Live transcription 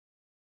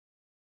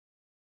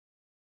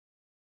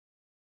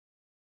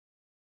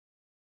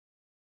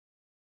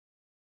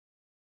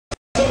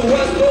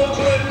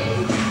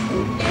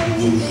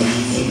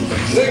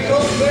They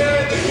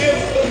compare the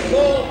gifts of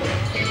song.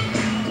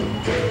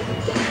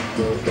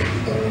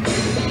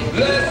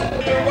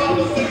 Last year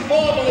Robinson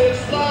formally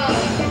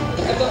slide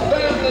as a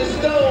family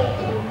stone.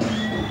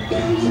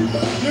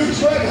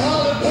 Utrecht,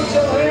 Holland, put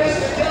your hands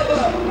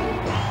together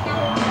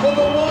for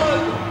the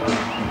one,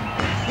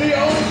 the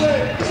only,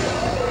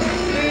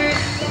 the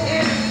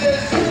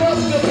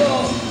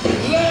indestructible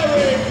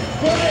Larry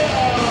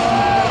Graham.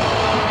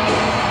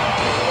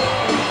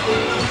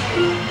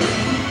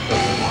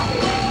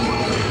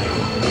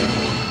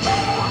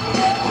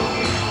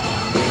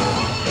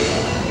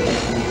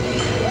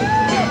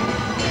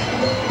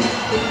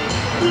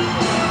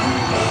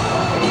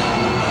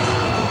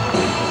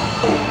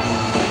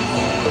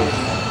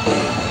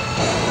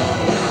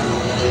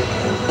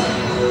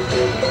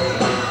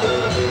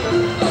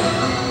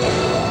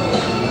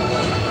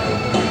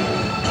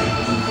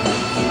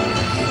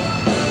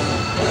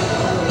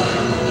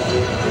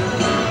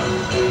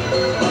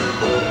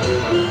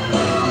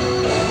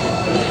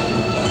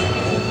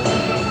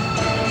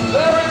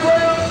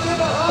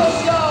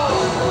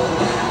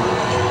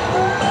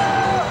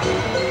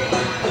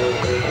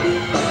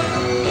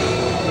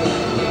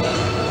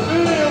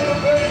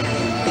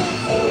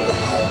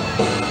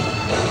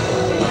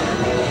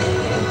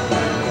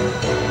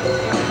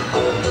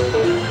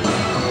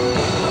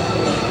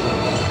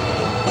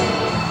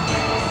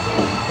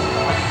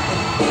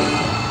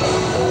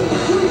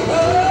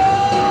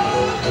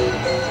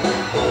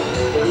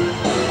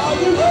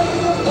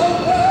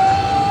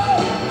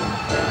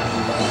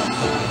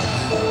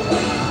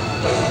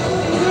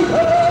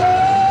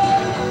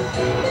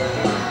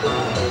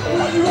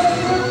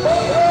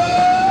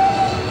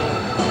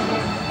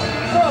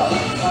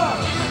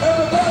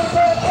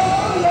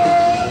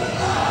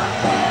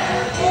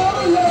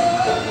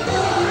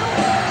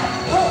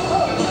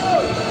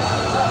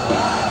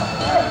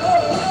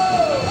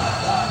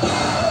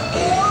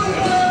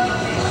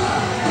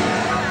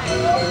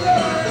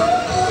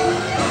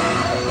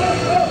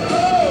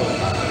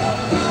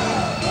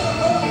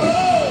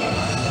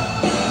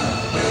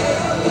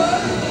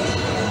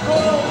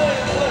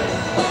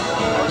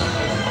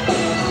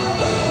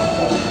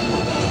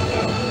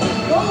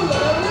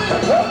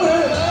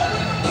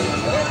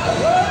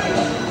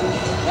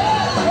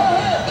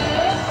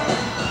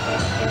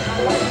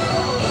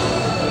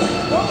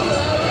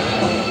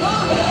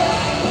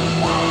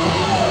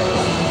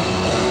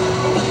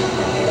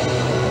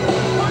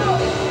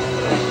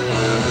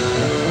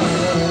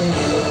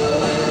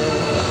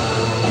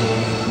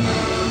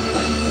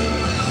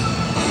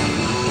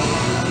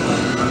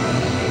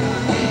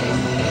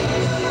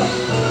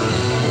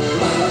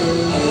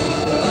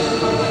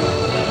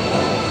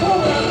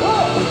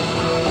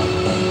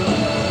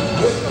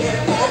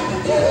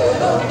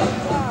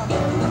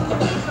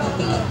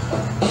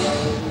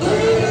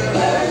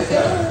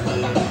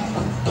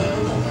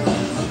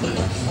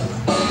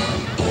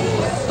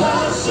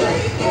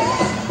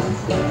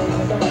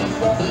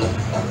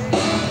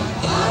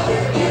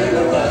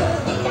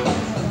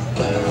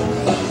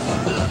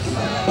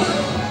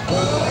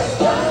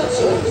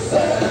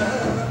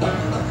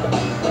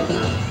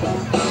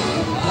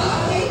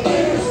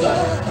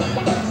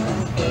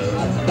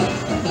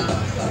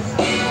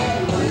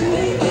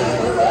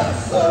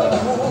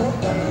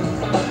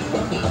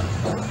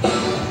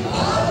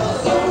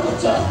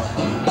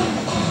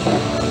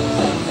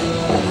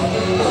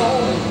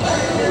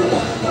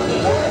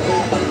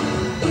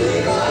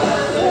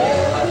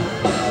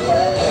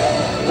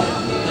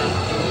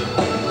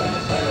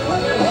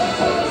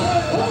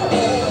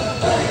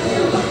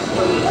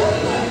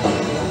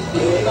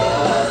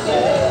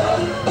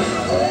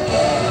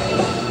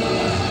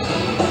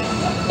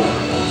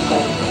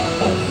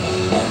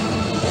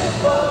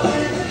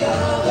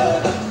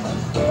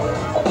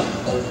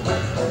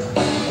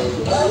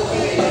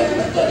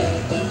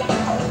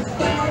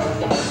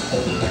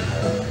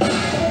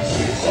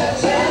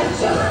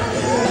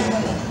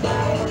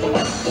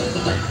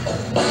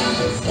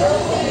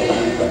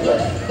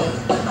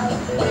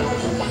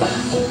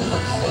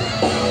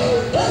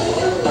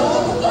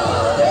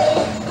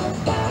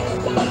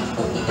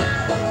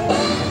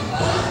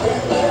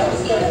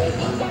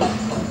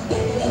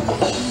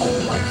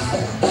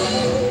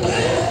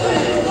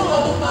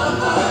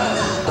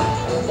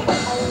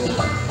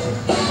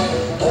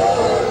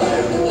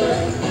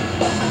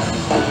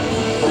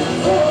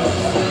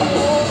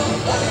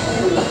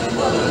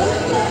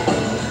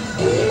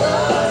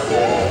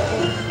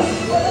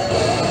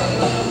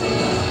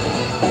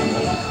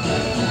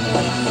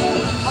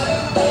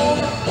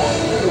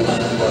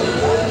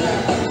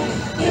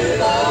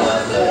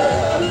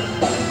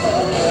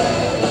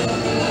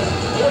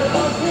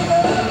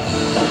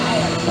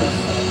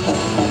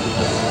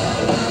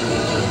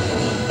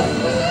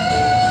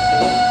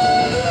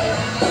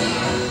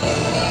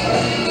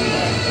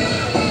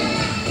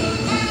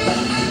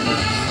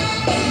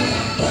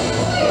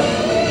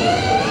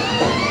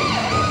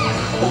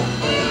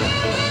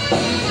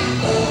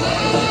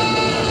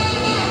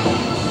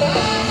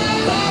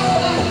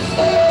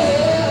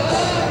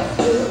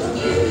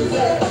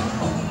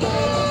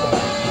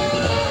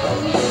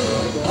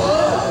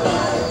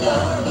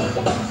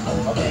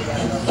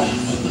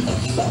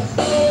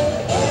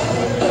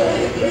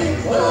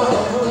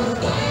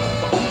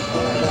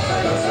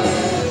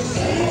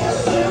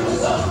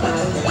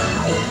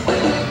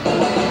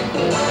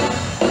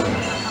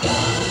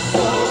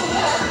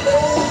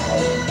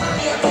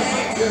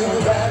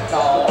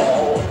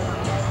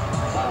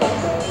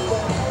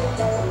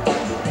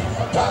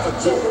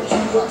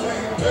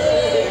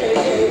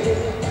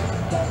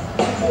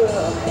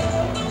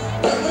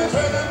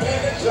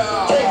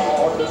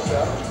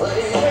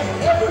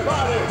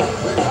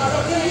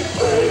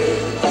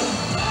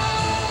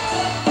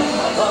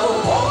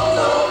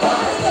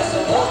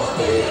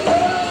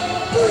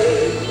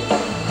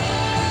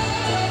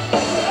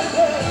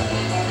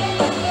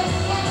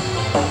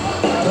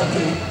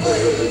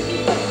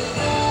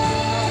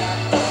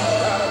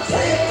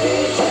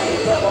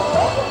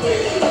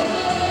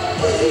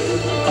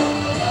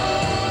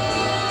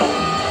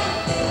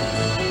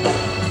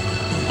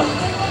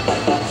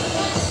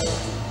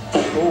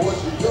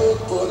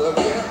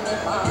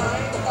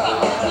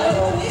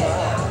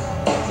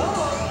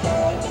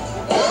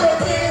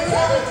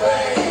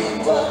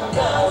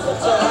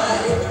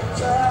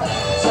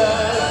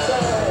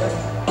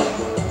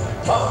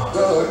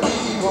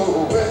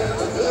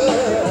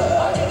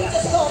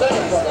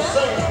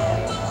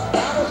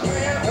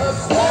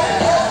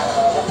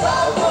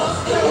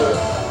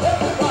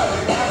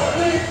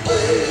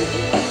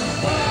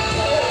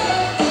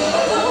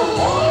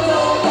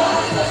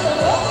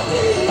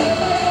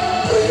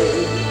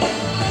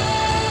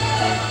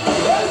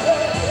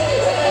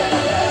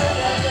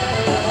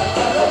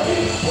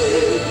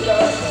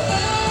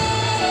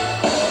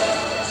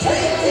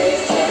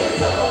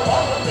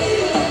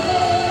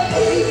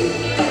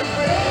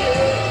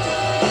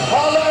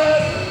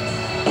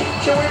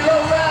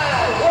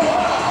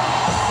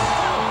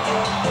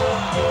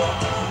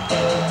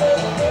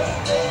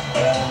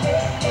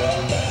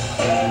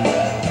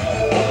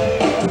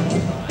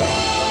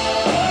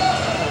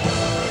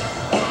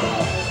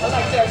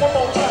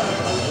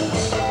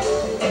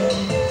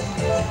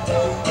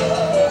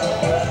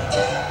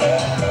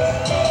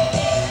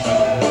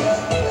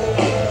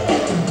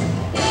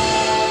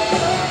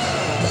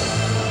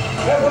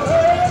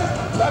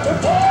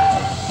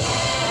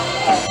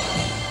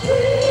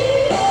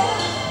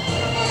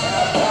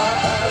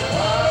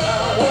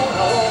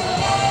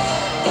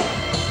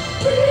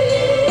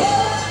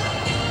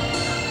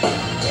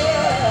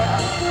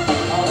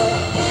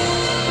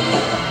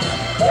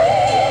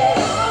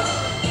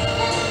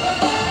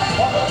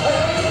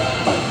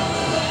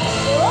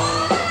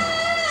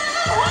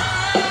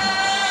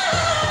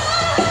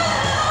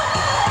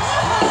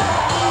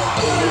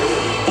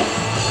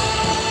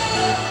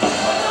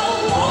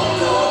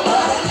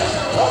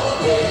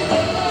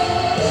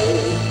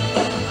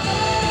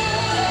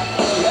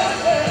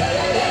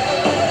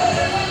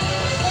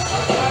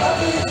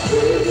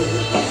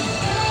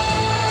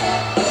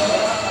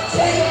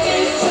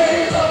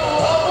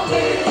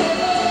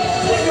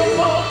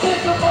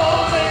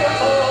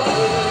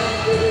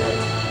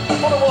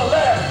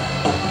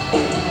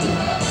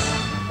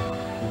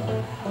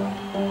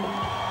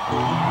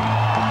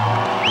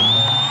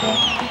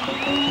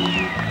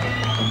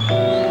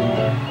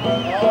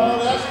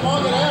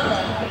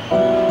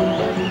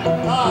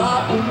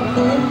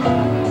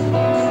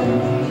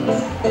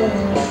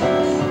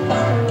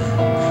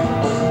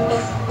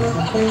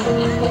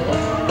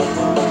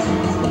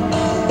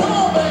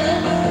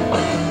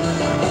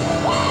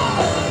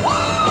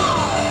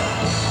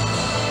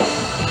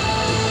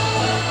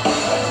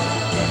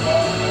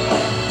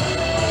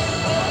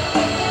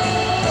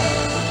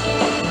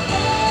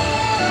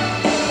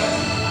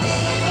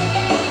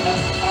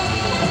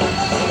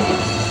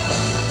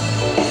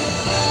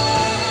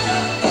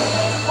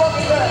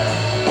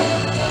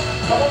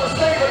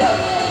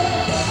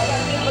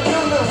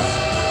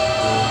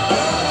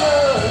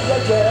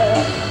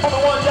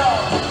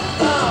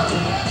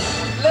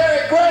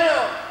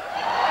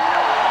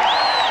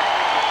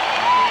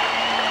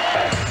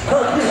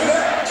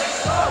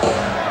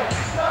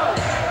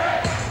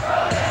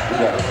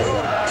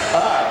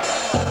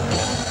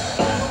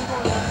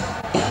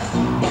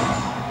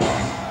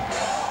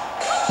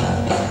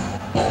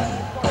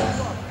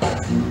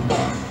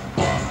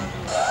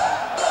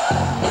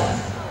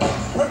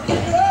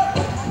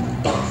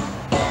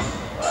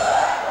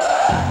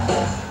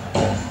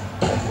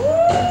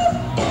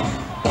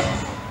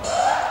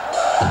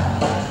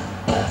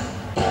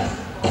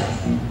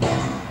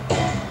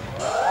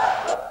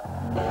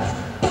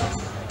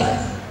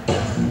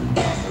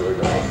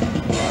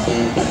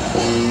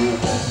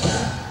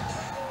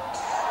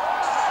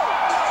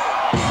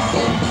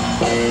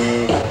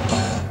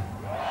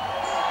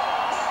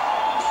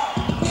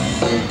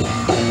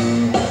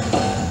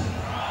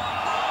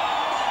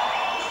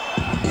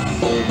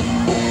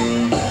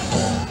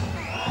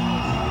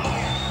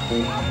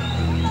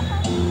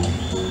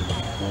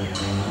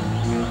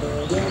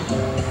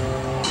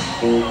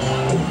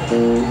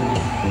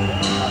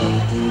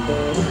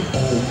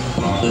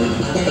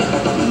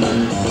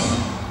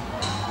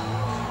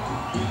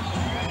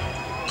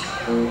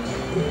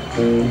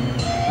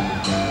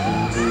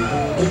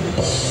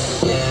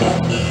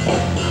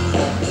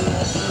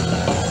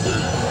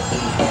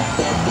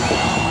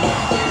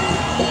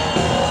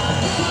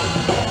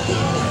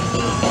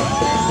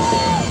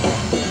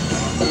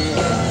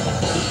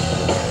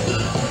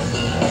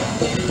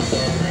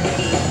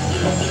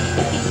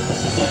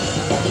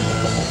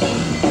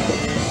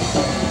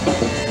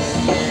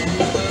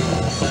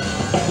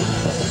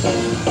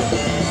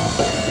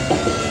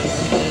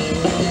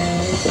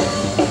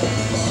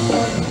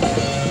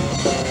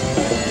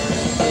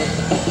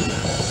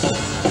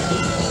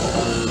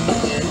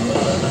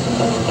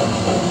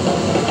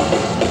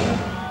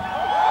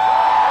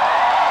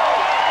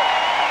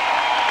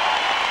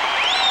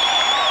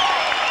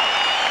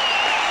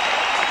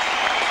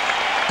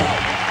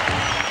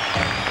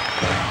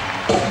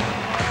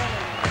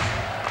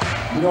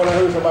 You know what I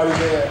heard somebody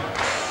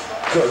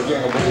say? So you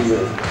can't believe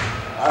this.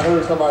 I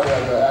heard somebody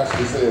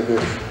actually said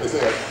this. They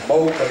said,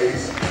 more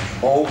bass,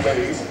 more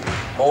bass,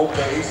 more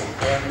bass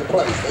in the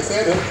place. They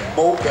said it,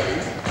 more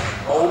bass,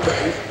 more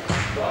bass.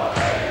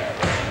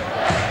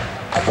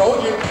 I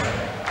told you.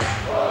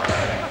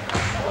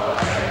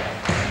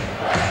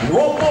 You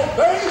want more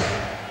bass?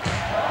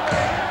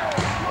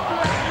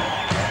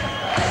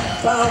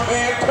 Sound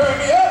man, turn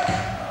me up.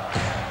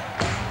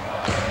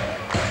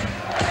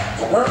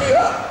 Turn me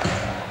up.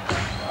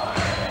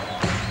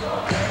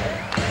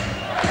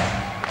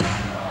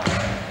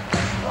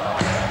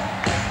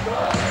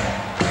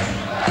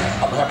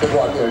 I'm gonna have to go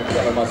out there and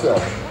tell it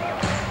myself.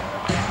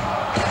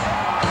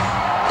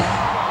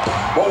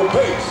 More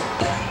bass,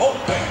 more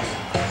bass,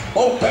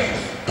 more bass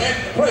in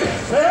the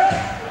place. Say it.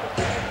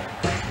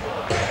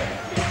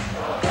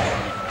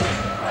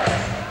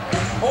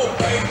 More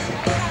bass,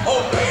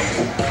 more bass,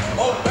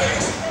 more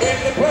bass in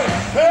the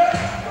place. Say it.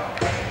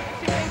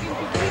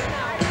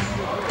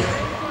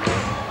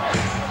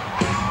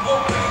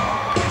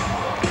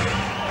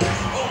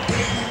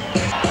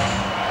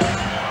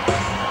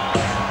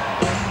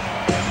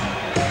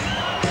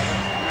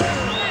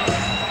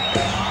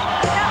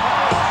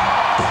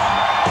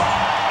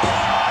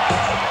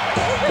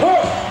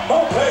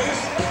 More bass,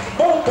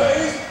 more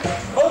bass,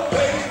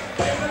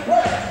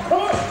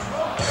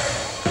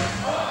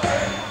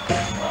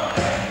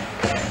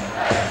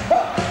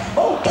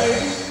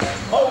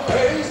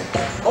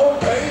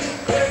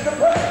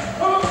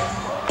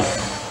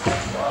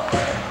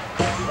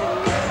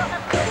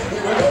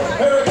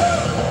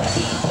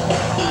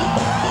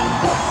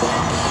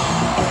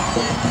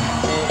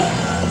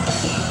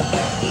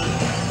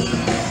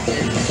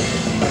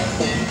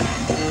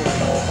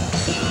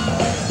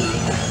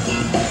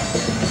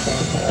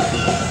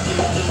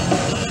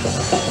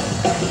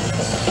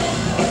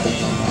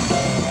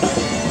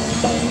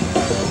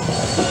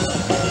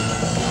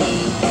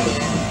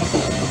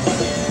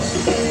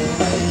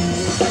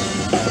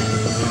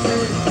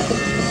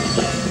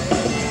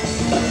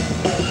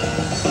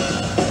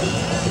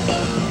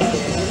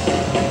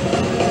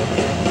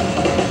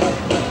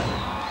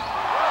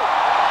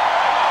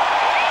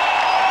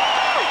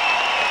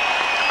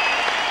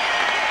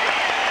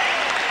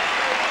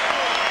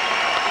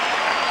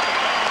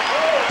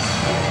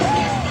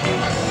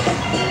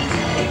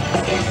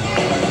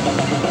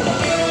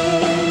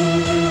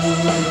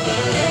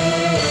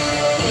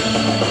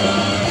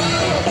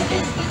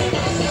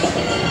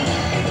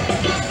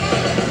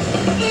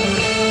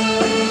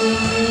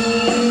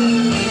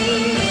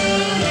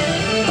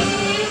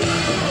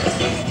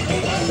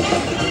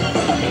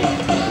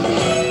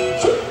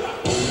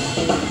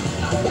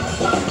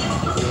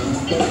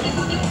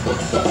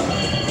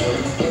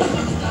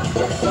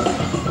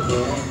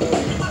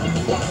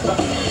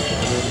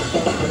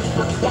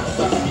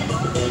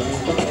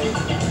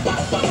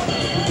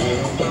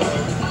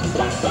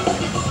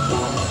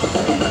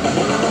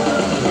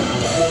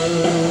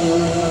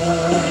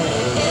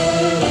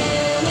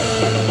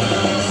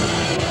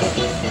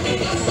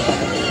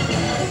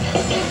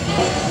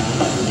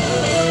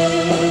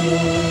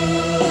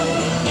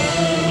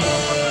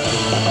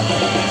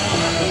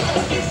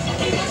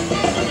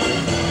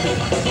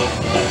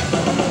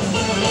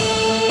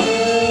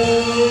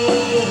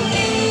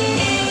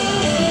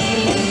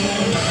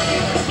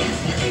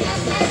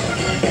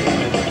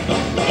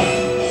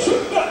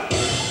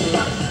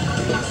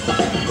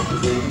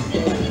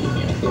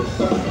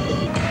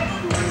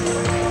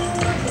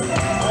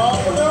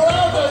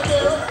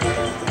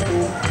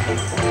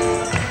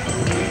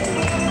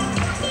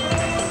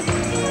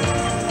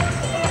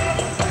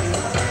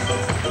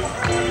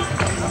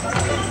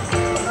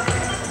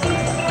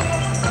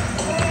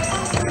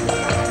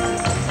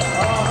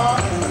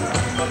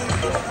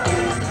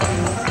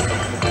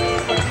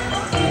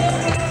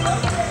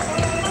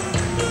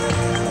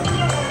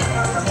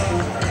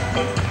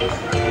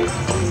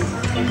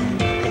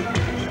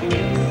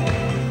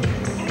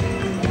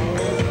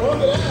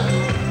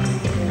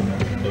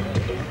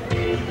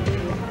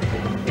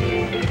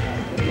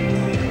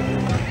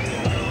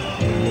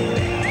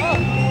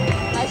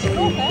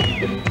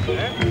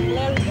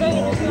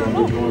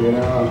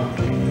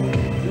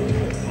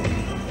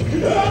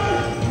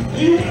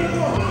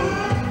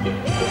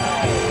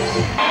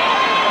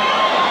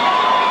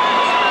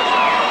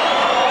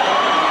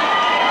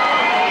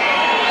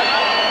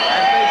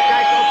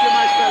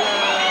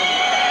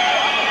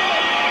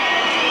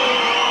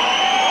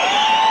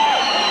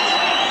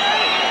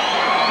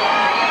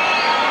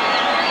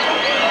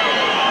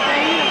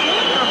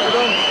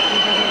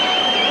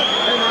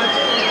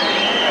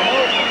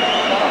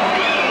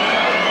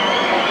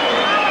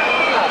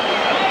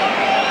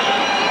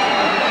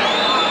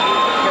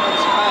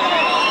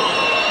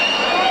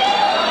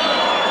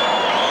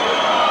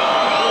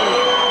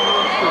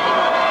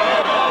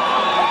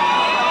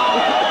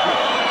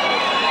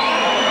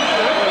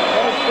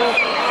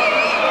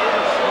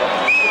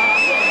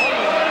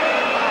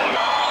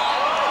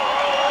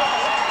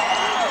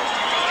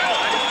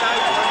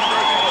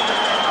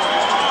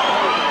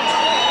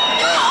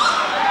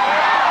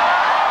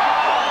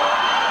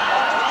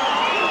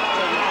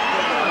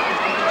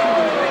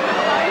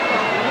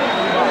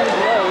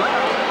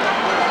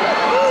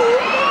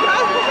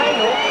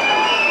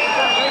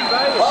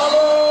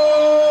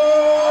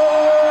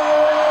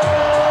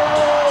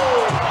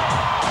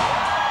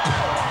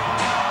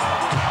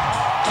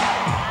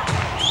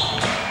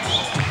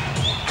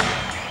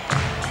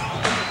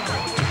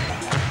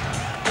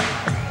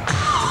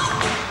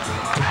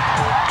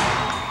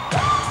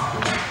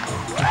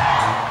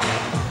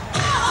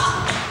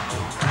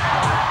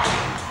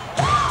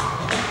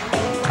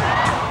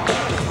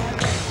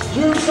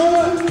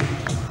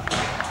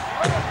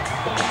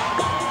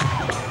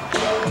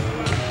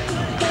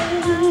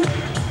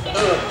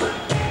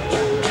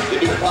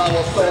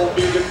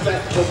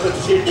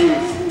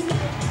 continues.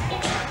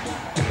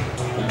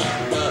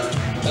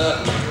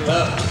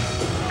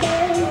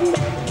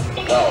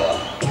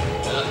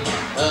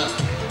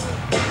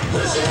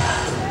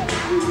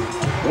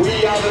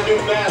 We are the new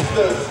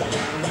masters.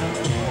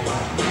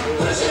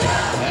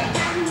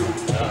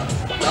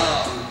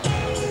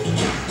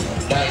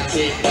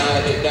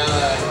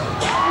 1999.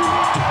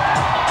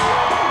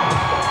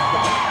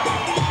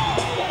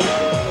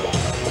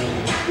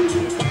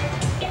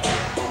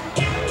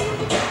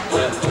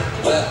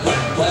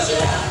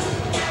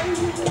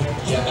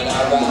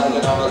 Gemini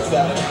rising on the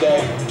 7th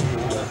day.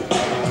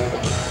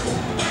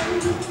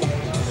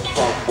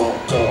 Funk won't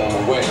go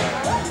away.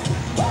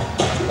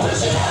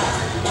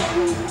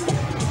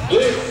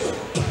 This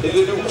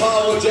is a new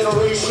power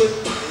generation.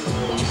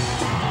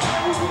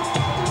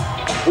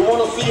 We want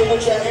to see you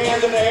with your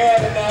hands in the air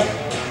tonight.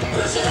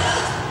 Push it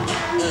out.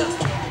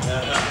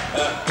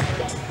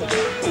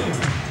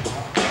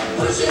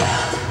 Push it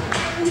out.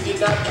 We did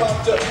not come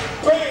to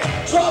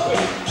bang, drop it.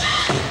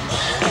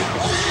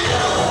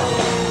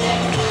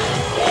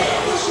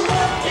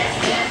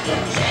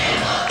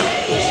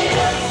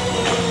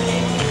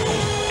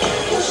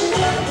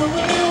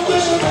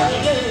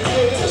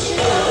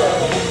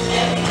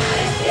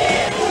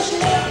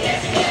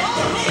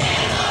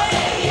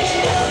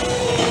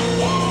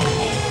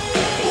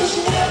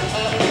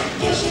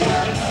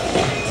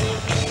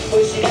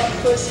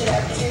 Push it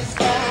up to the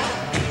sky.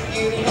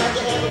 You don't have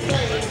to have a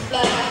plane to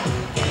fly.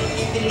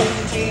 You can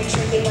listen to your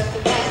truth and let the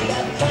back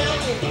stop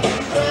crying,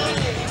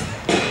 crying.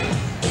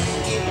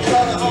 You can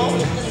call it home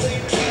if it's your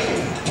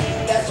truth.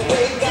 That's the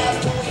way God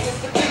wants us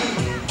to be.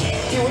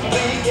 You and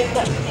me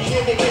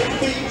in the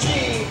NPG.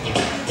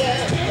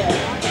 Yeah,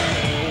 yeah.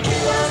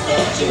 Why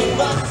don't you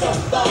rock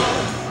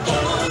somebody?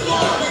 Come on,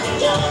 y'all, and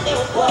join the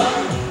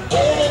party.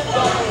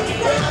 Everybody,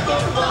 grab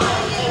your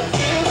body and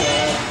feel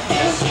it,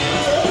 feel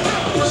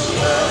good. Push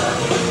it up.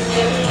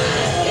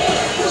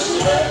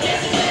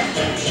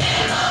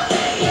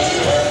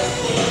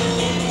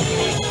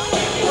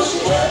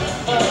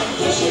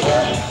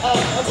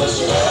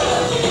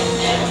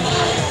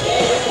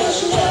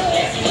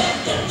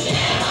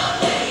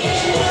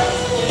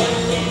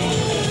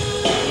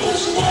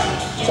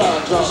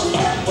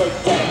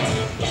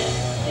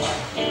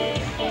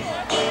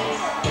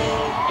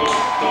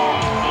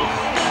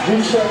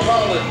 Utrecht,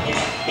 Holland.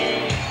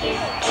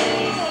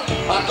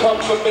 I come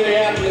from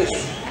Minneapolis,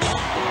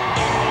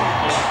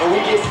 and we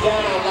get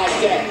down like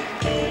that.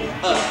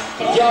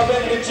 Y'all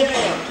ready to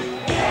jam?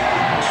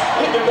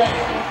 Hit the back.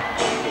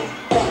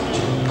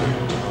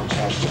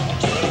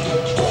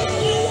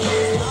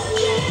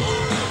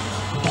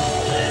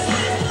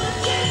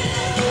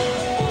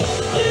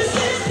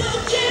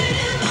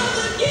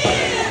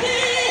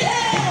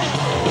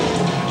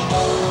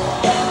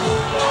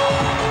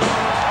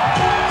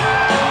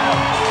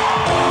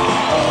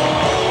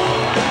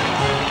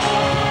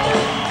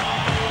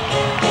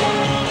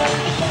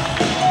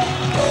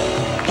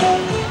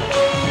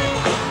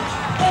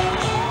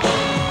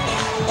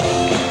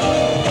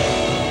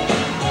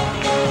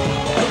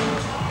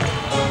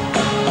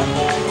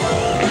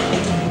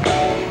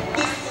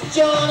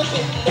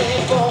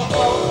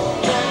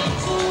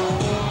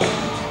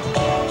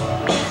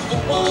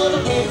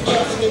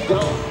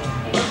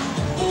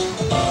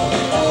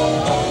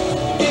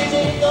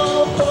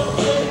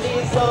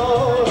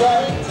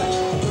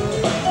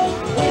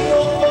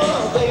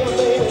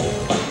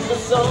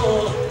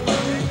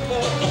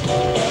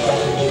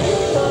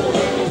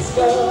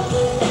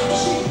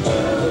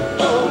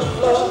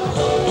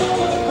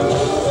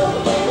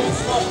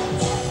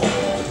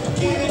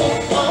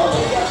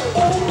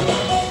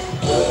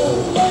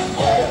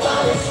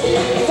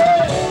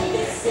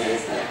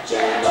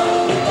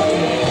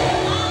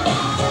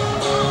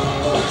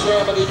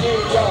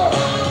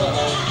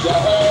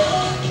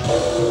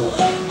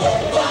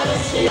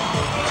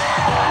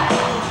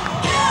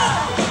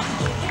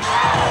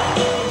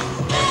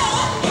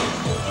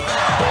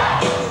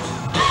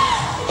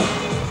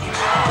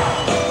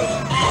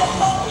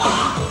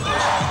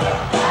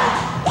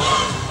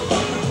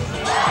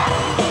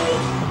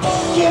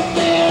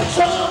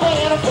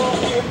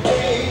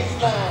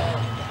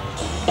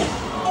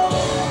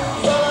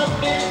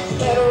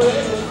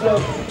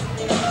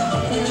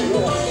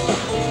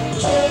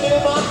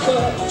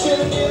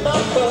 Chilling in my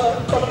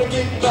cup, coming to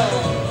get back.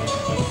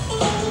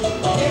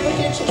 If we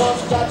get you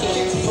once, got to get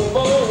you some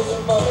more,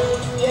 some more.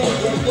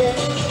 Yeah, yeah, yeah.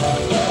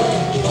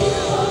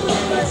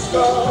 Let's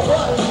go.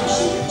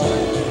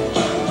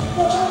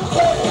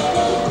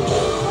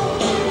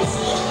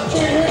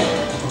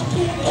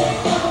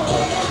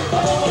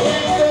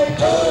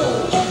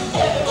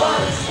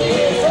 Everybody's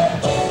here.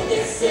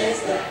 This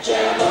is the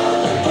jam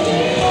of the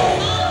day.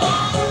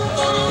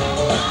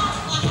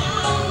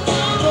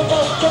 Come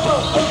on, come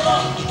on, come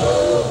on.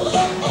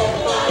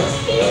 Everybody's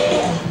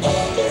here.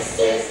 This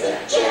is the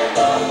jam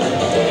of the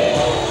day.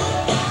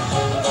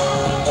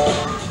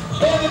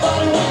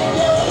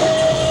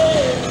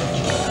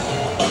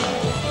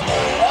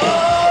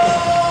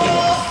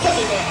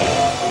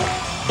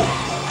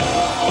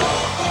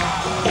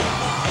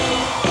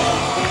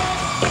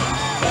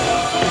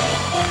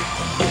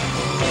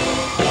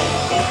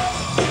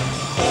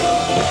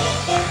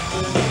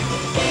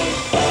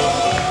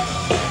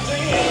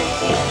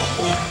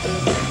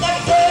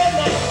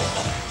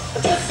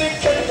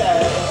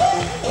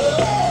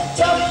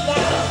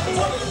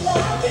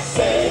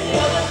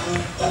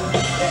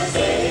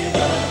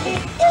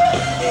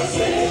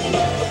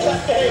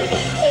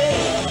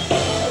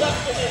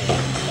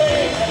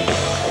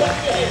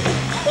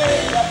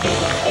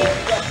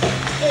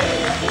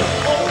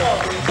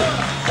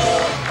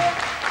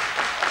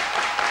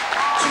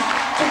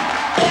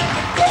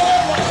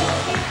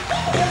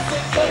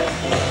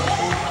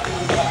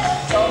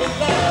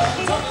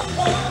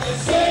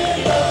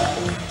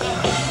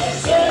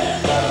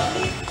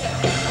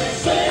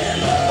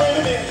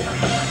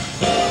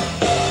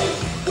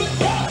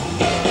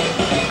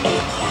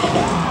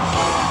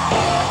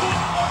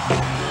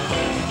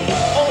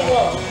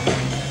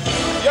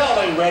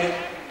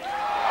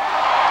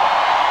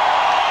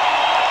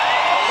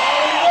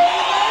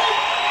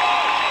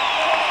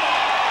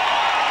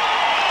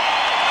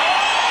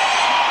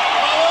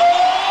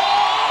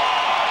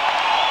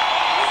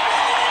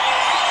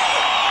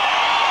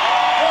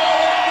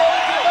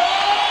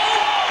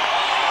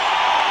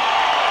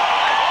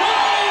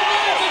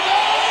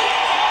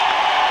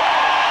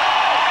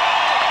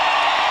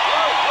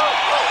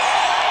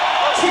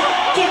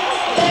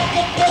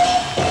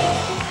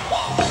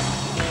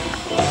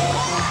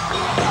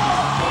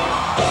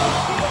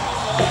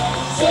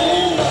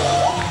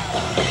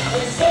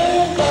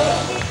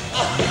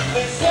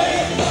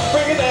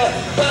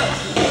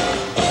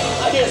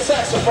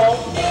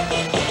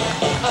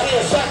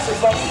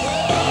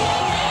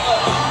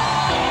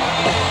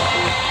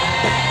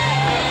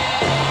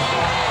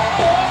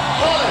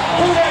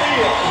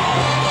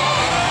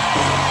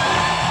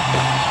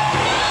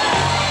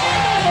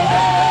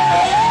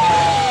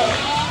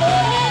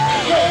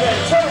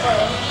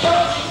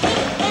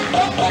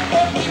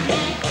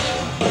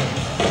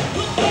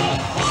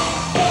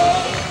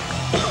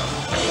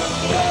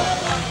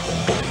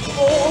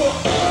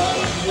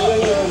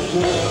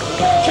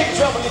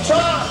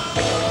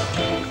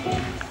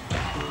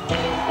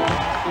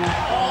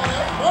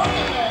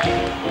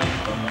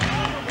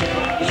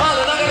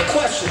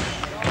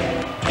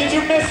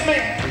 miss me?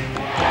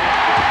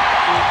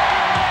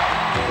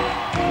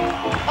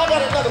 I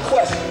got another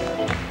question.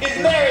 Is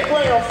Larry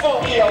Graham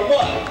funky or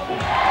what?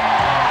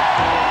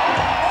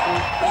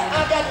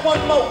 I got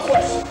one more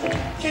question.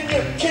 Can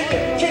you,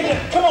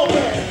 come on,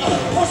 man.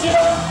 Push it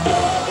up.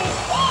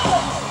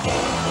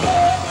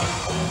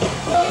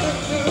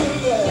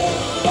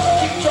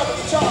 Keep dropping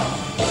the top.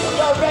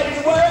 Y'all ready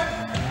to work?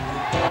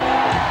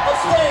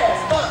 Upstairs,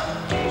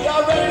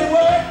 y'all ready to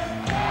work?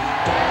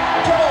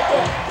 Come on,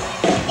 man.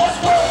 Let's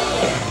work.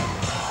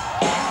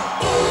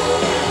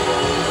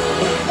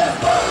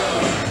 Let's work.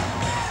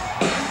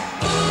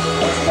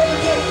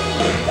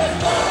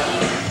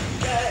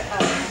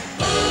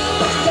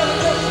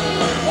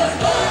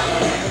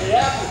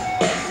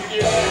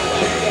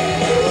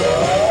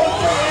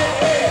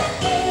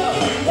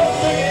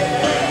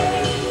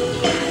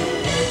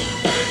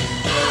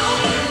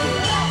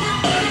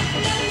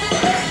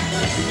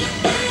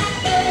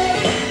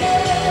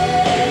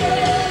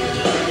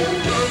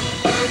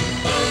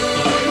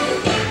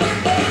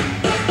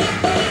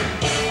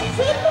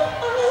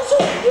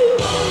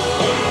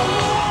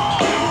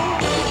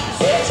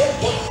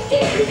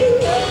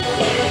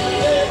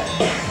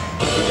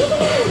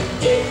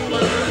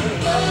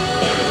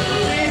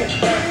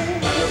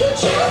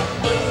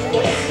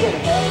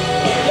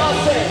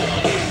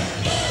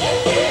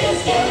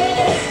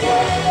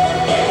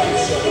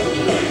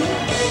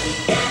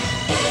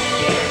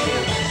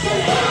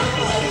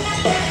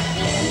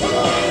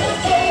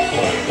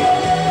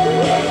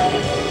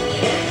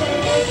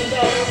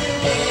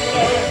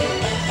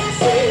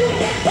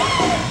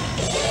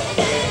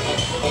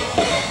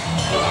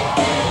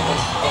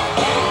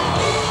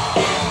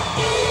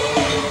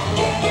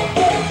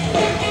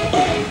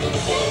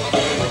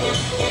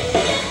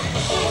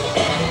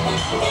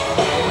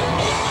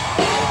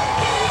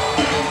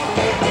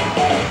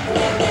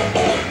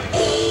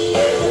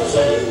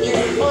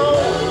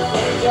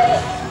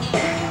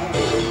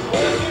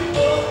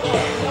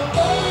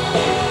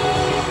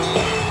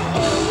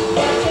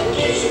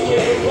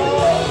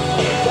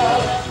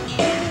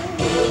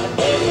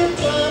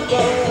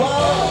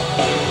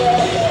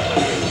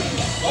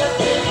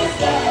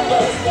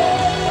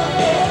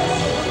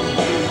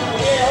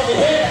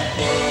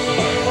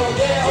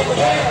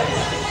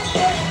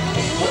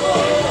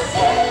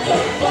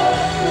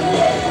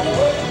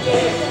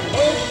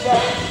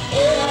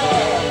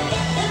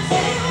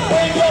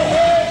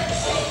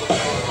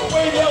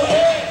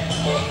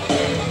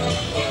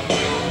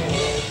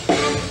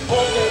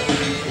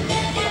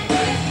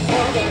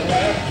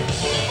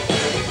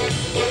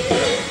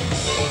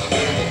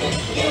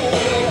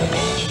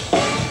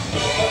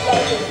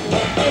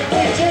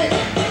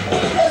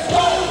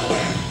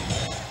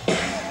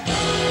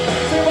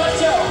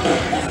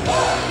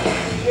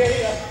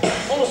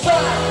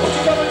 What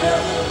you gonna do?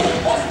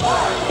 Let's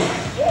work.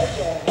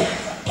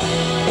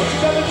 What you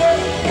gonna do?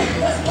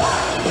 Let's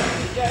work.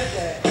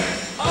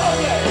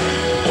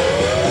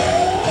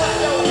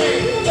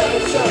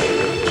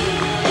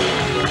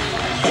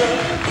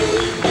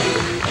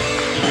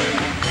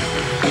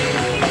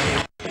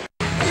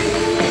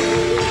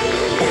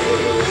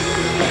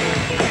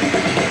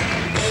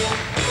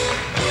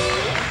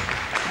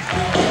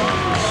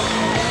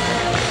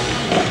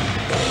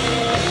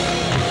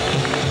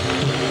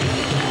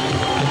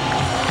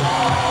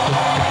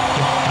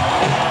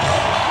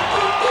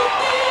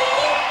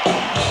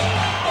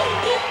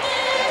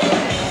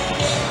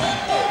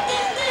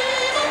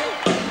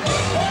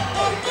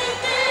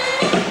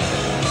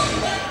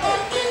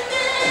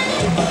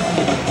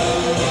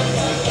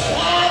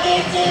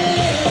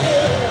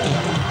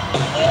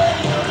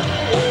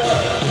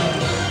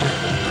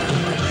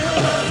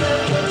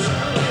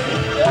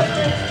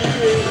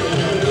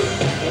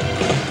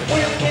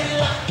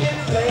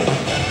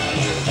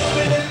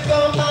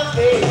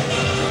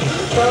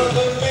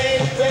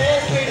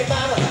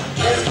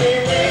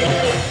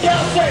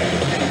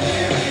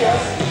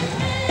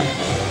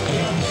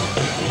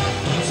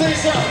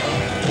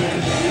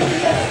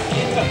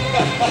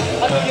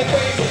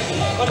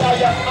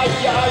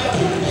 Yeah.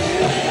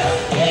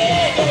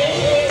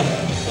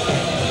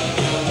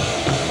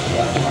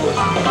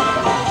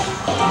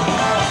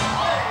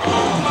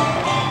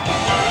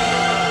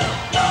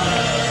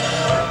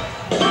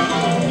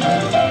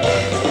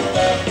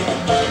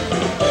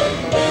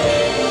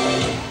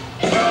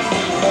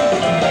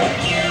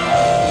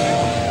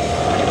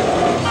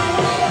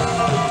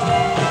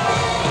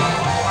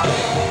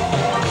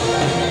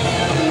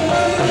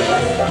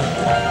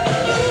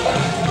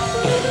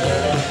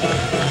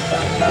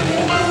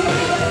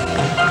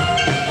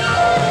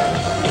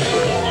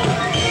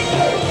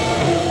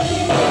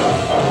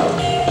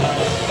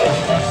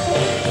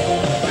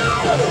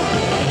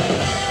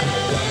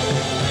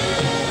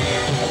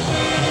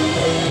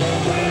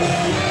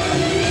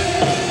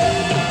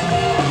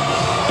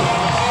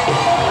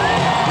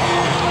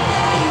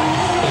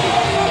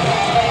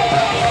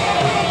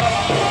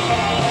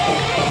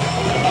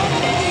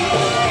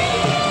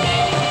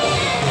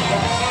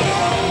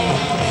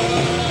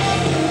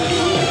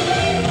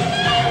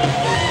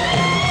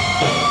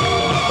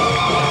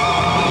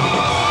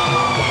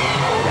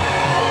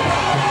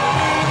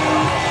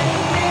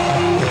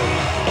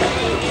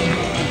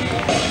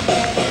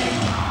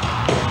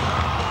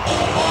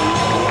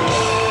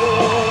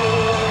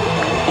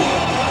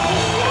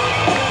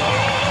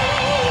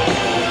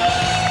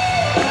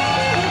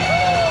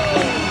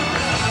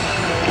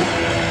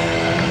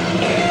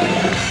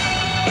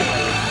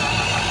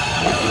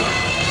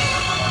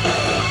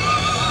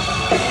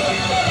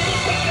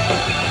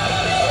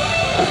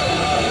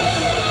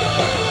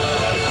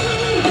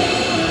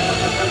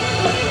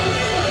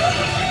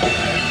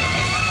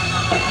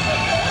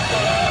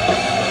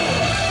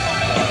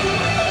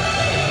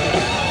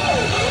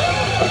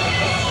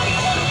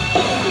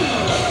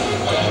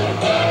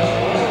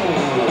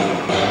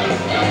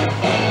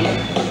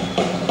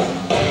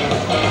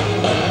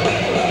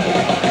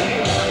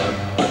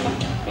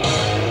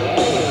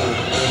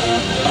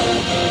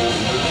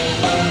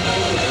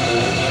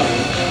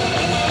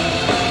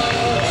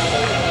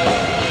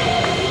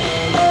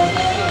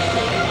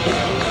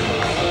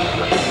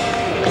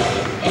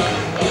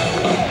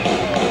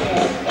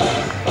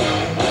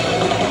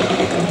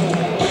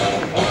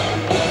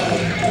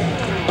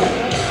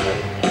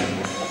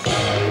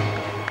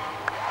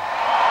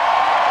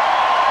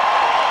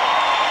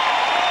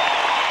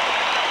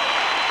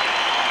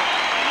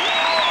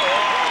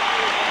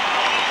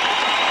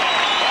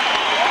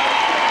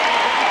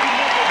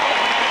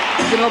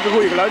 je dan ook een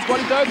goede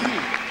geluidskwaliteit of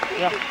niet?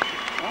 Ja.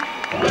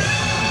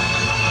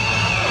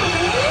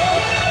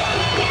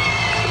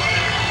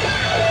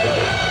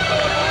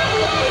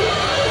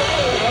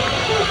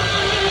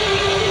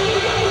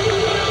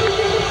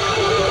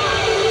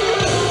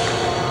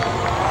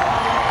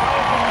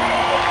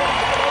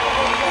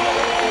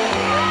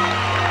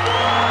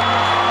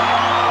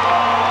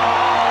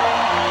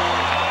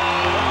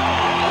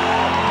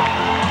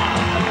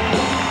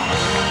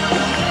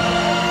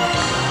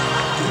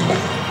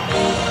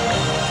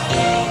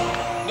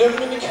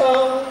 Never in the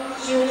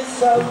comes you in the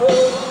sorrow.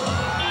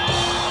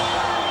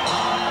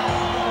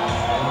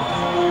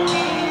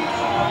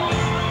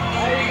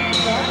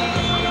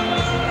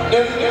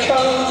 Never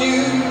comes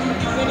you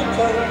in the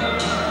pain.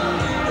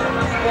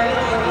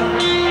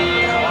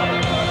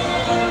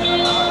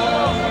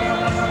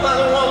 I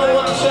don't wanna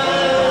one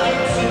time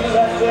to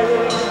that day.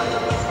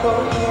 I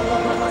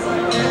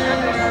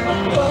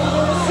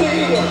wanna see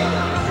you.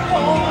 I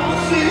wanna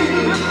see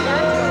you.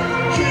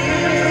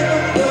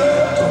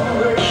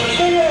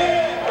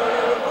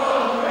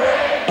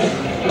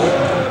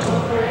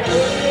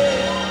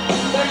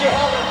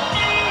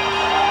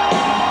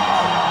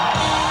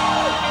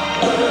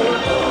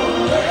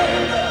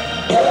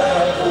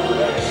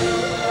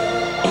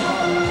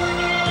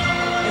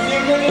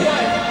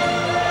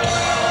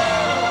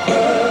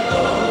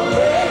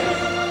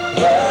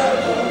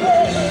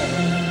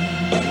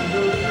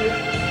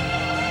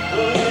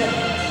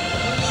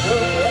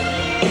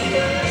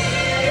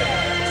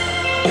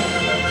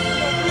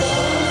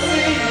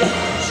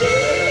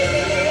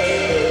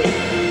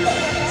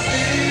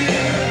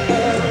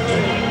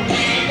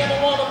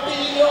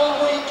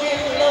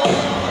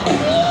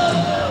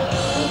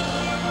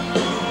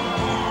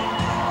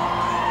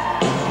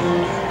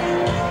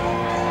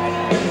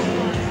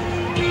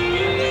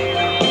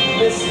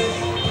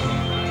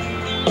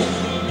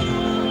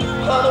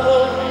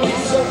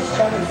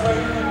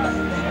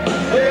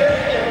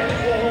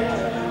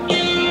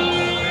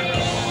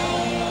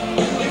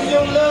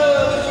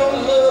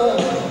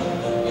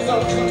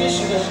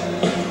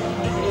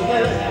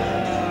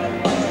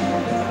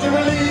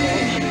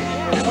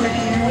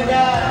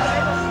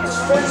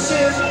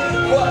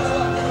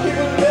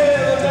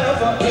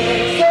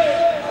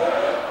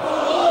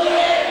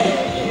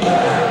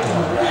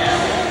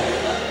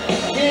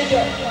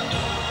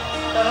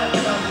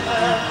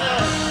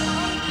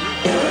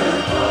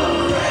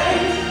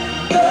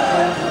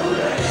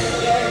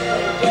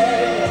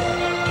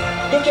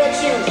 Look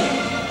at you.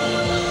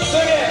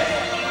 Sing it.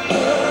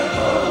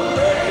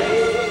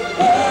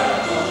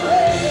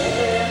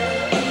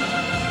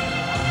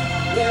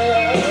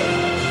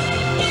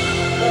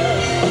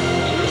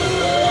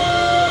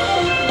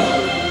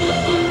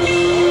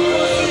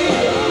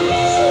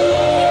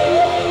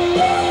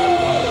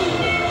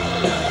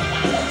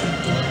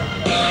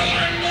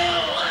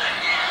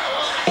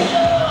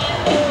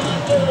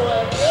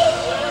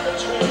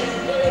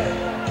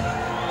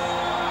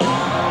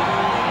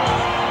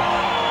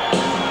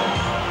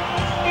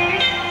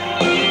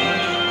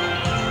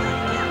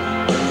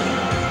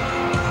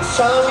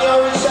 Time we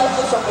always out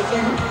for something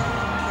new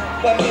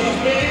that leaves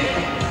me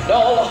and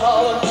all the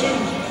Holland too.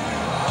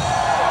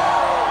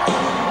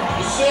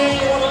 You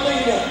say you want a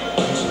leader,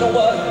 but you know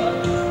what?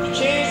 You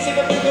can't seem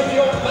to make up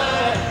your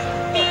mind.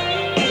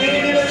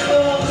 Maybe the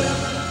cold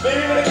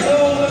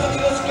up to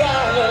the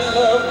sky and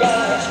love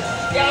guys,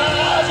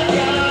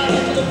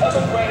 into the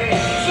perfect rain.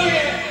 Sing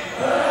it.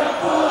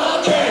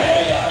 I can't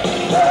hear you.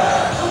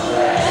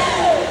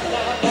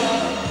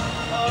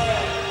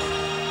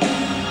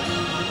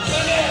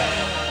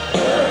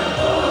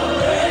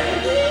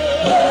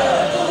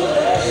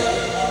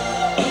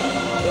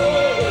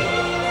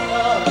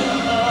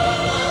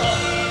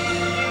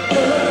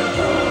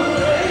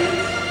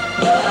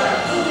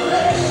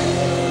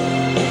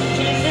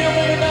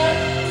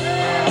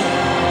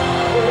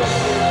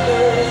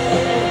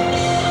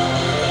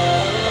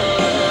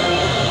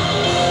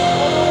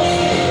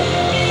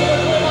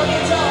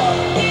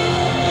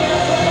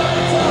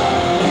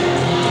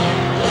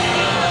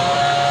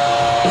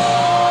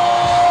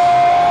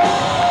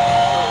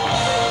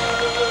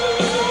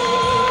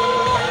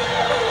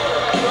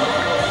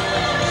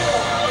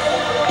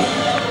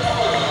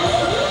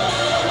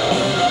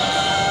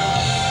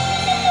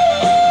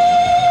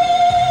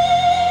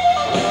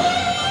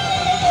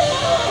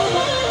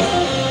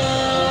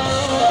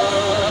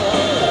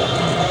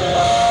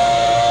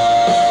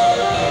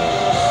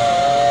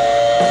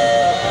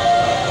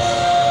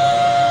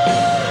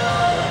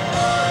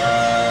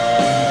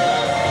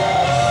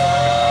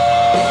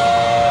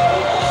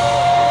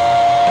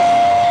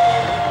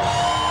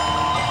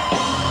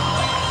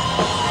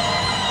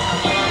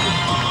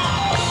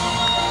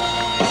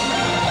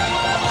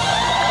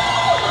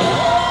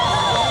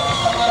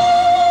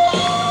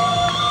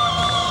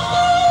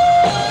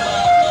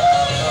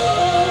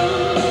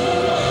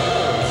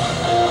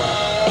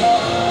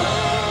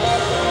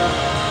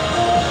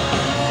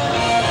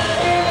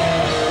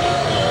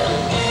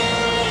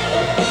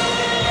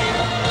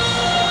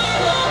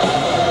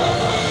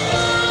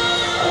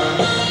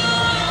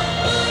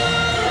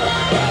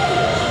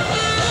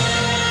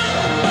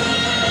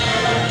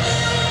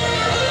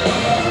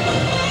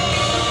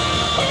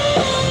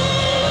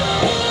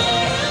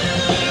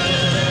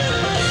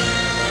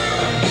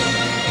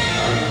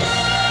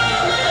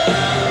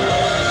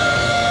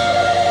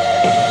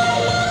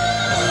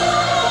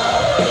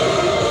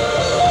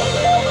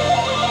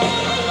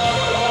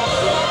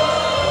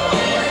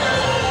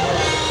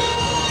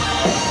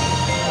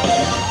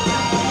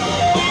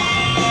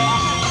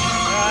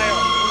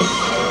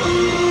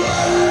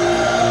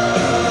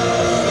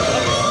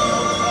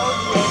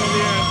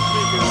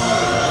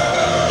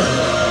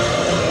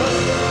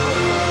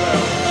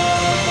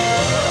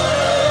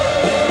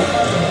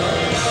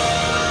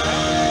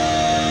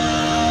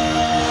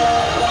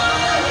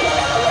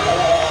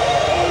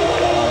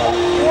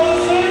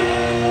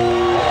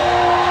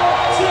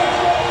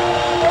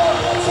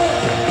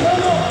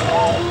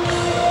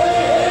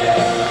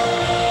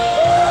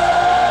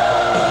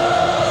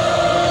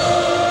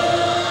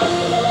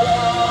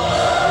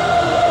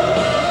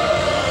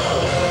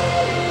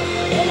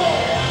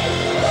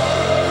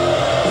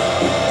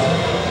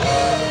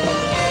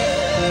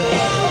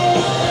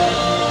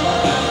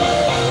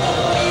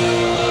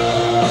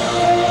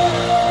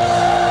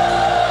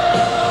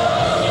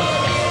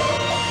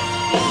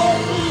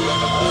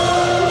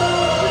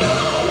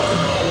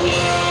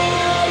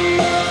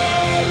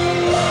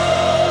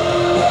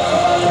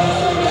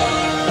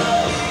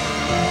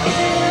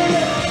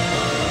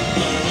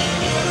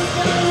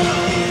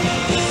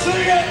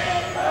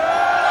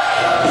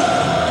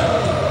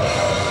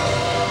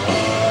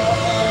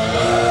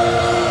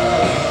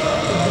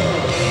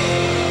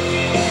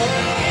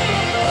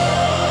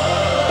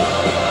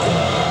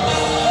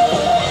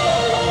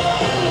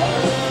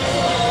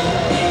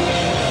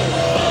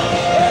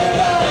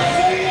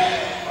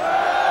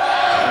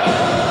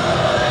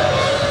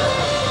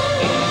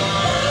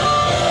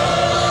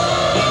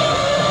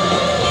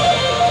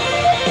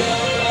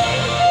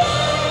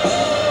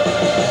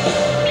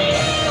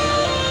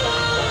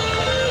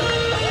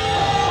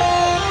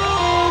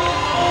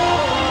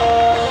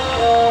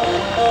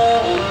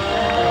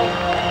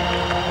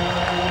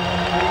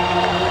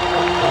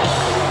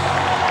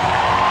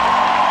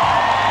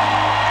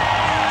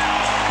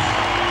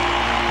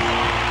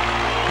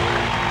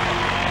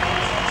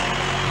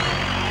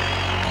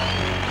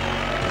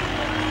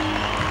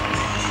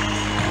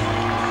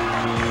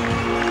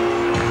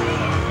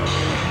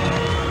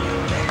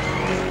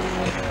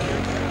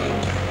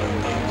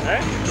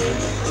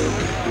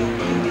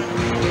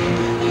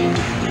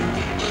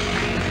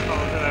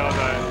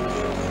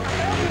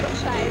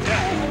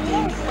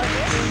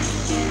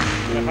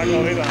 ga ik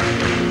wel weer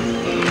aan.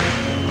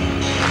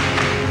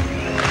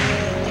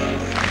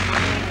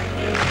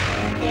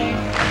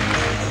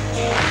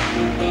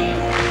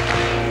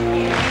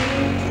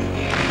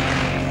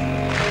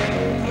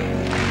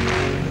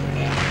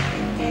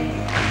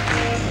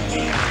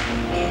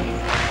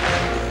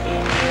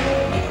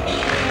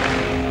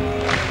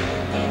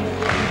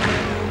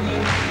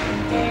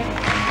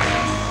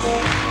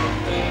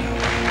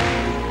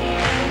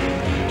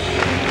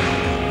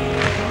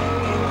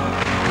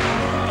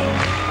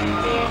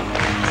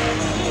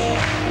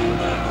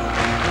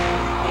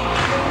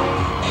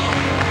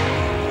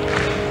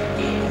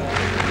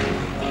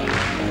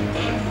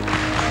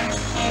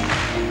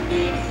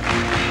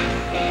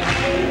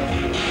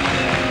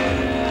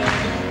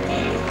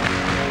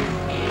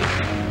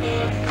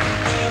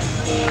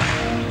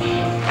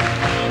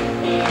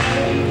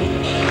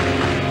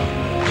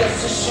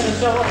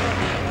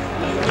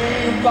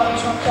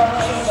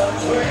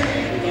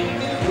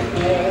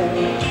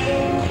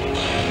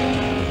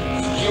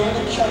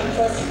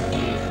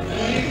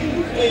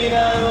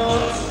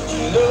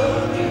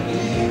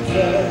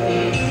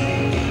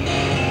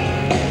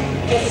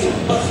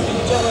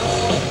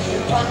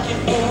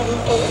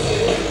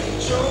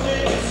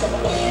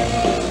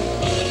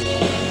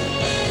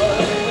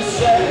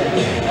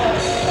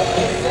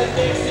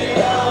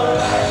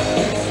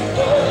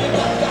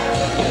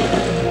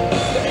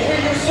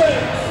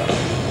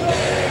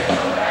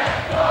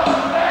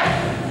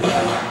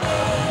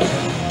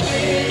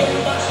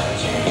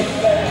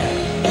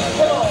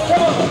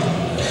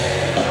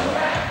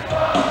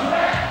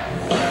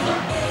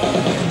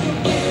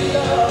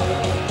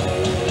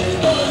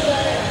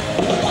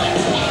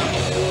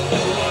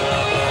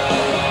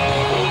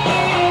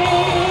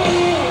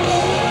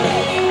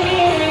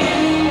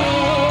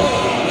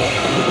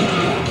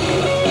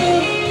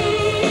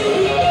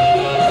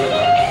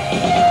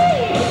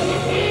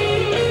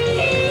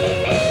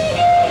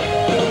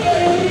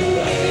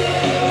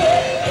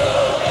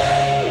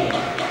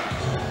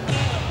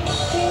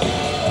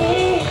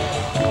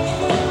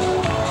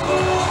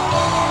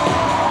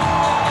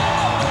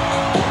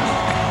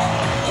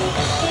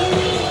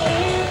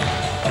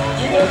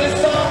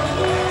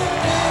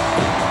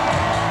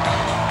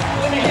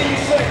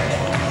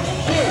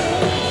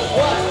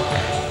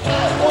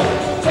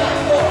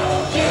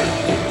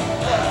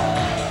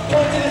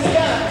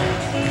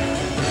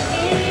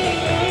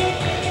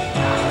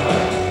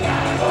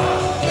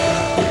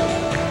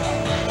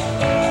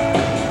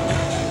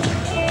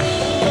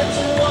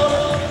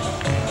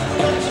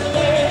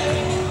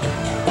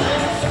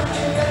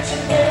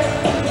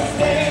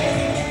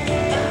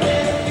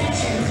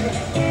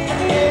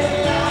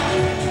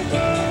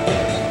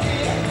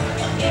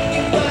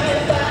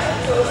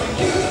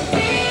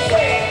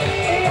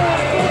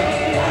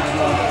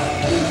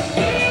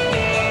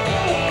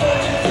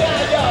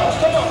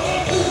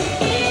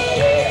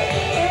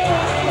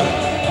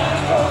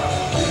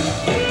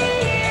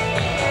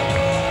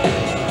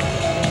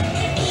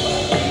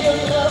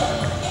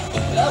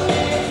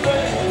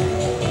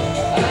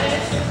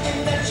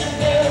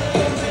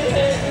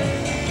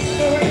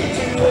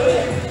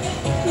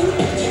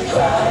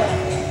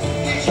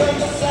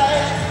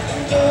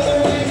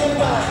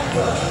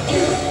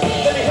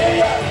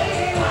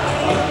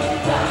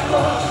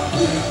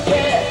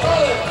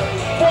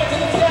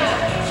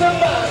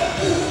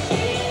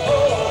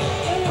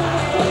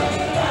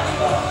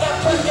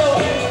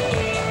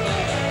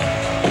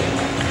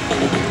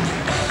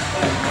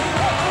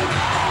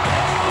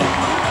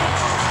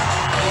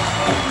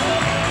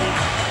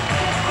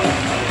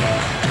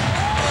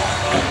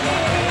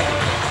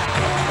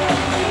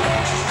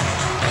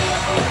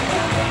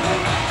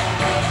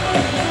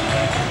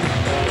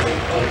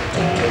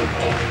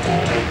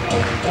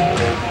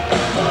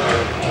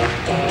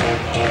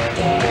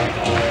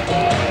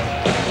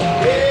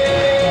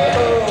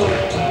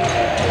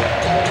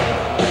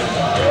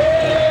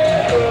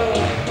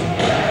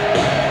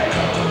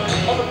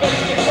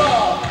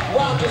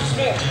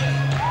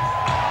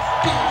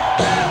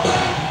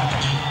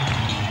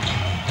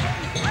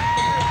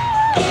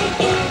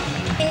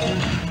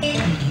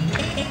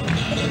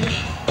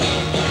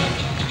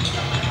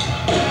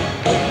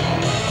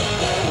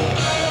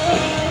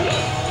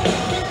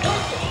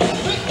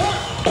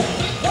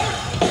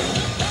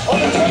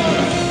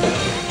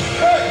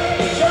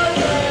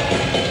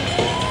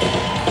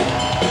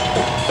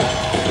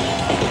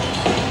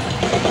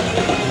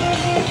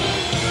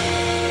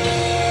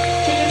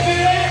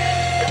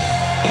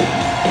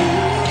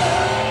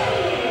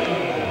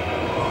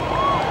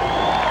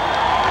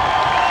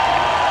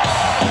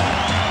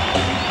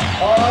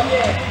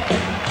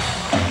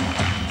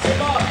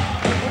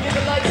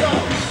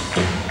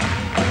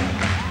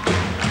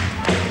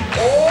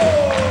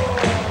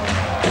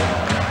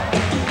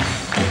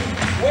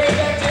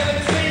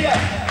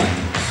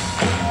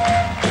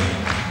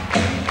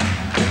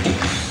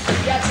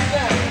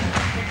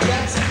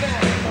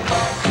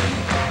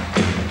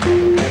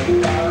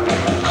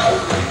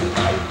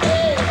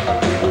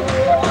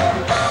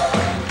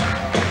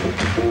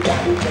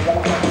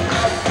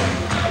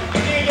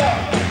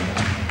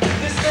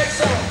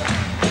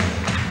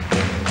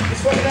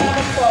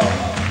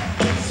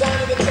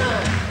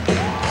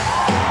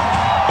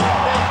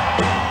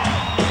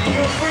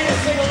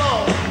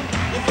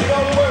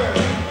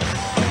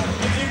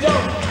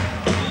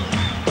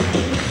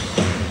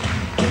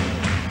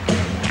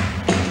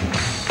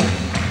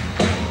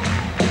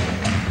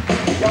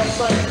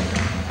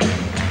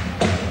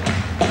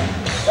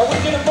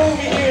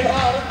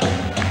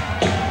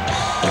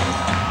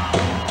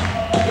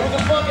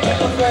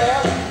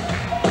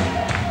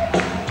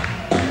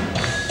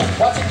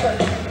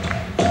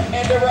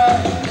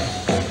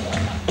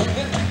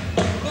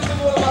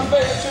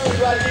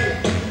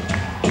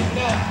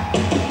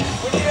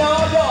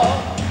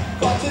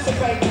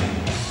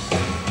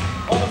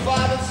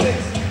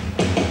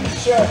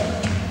 shirt.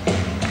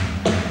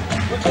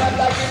 We clap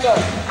like you know.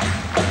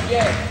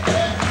 Yeah.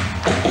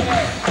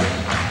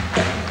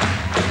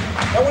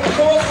 And when the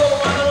chorus goes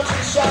around, I want you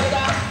to shout it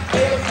out.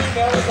 Male or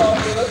female, it's all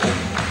good.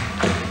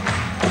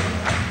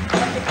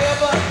 I can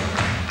never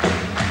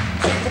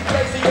take the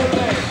place of your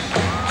name.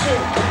 2,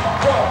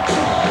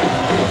 1.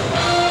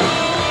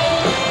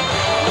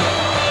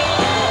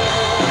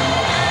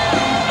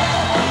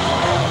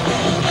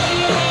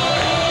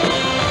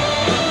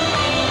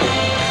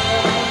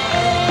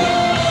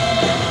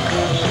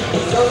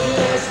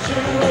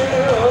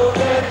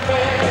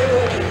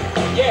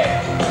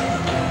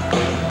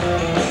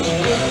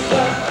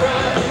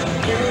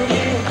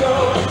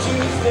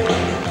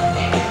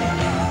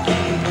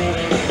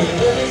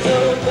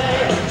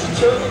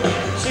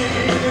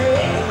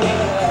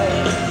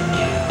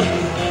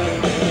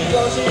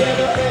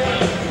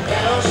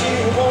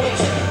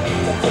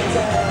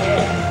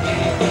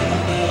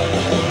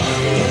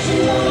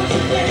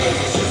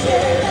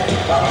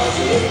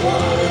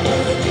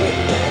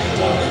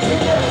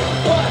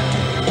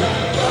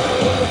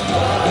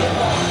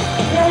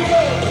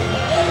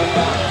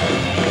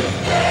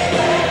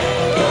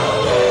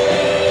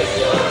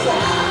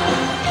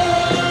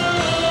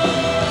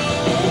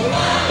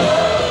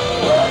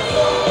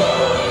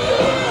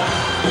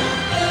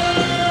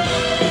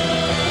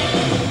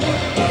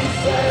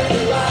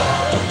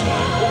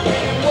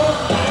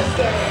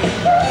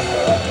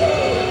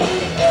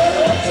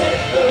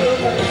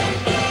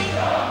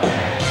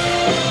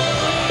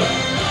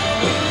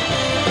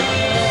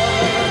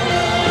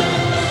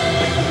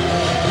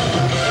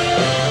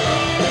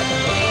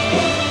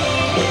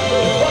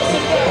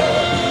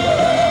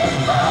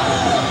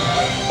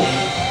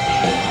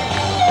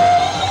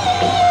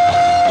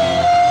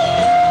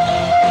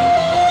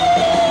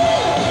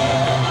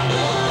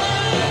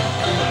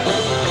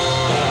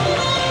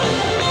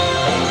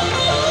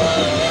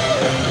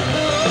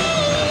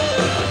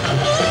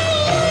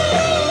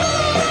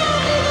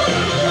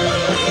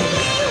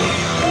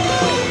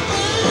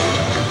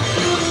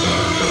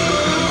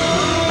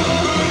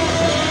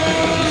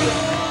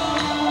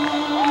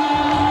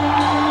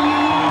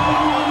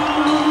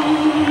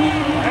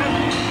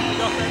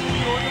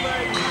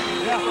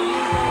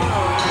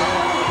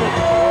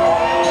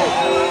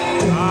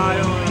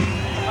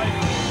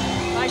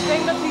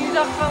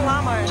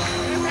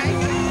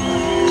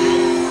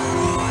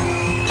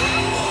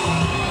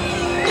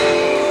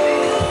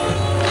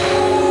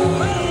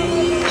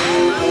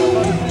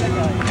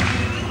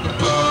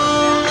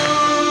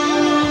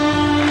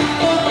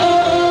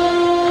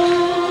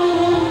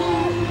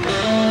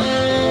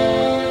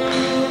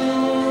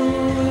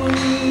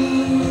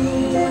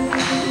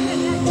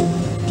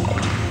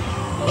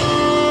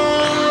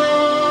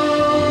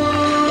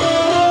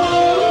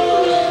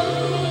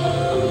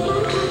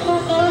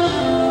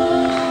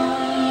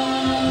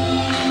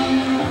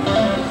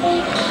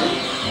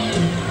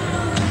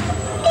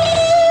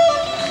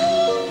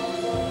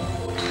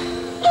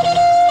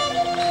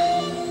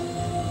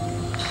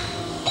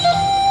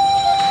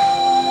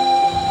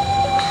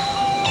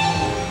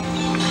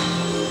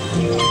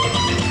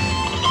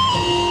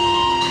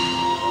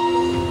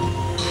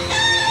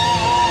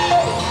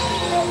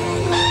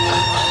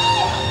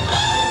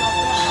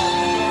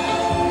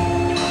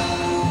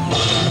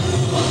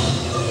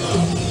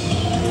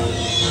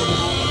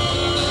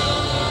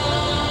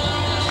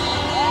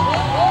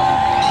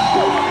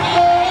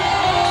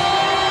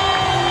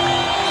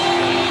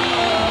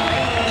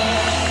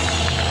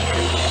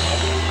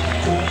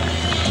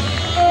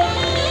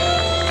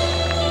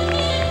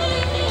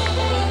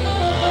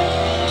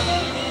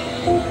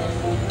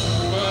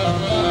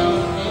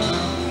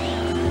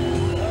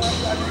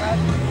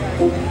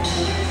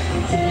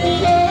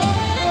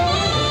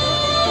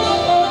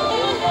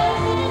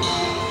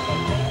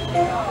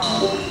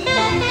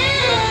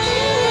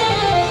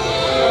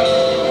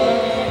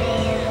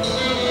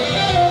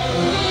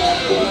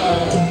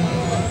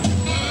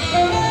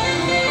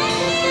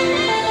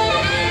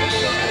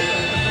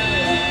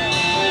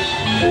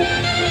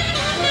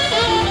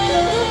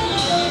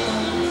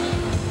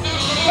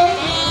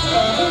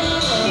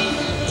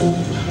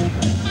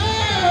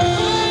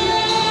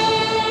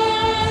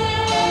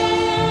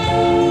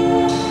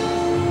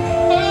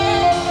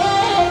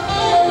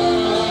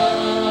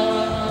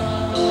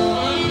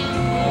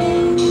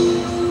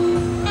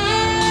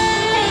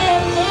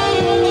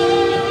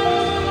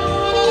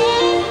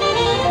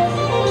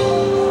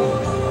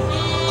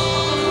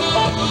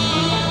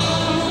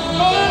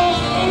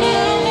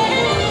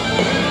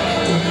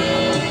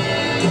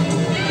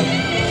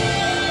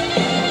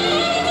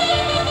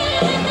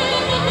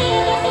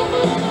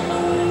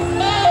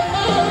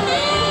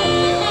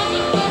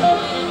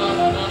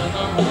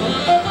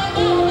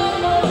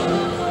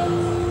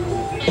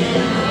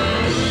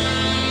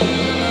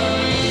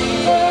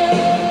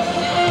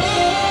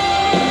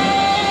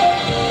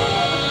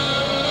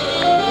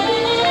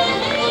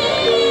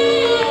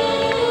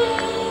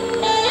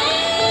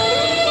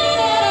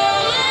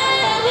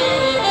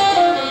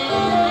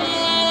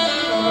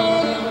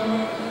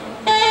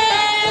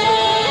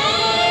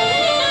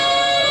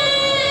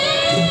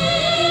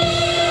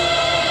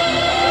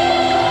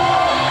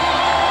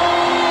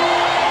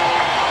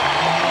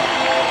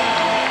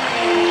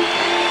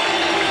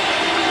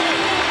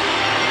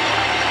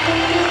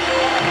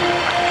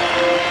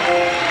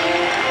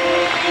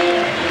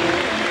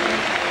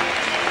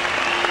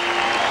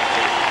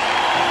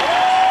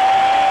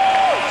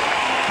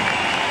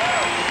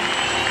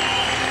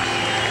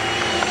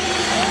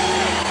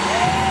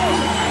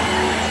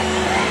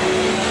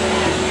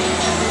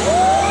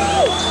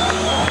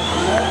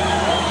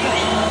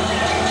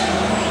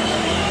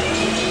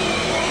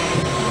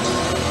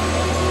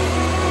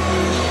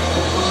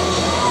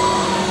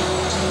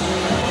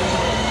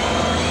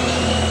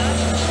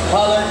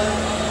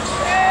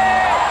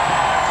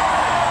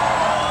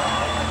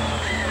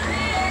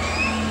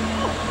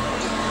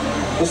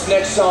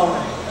 next song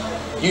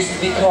used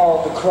to be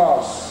called The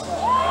Cross.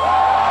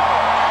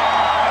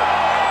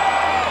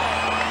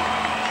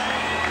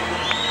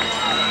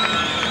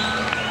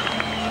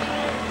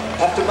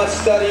 After much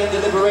study and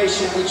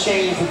deliberation, we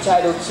changed the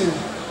title to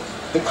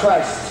The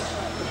Christ.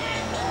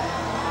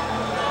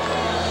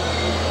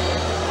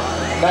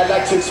 And I'd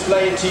like to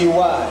explain to you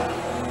why.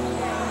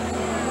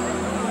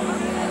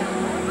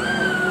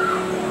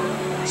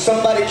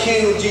 Somebody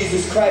killed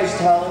Jesus Christ,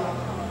 Holland.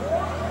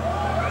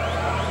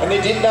 And they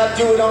did not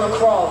do it on a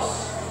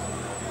cross.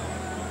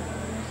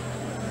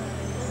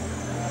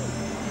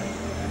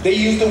 They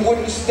used a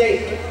wooden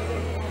stake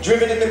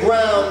driven in the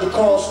ground to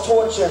cause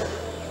torture.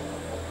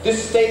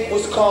 This stake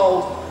was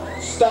called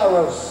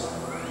Jaarbeurs.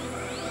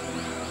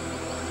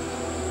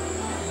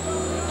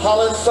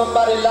 Holland,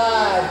 somebody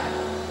lied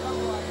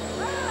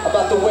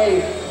about the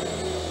way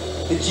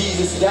that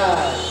Jesus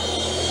died.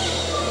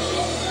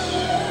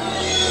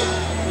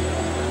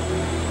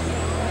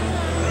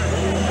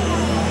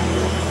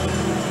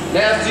 Now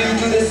after you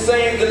do this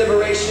same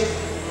deliberation,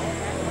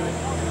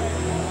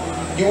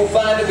 you will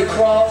find that the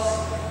cross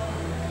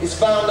is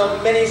found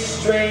on many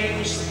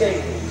strange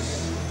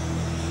things,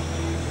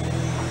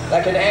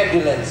 like an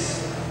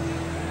ambulance,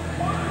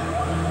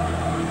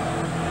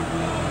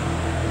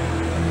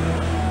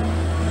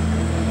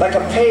 like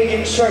a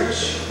pagan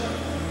church,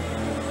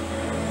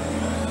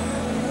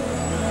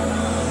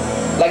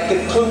 like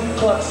the Ku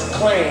Klux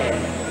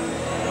Klan.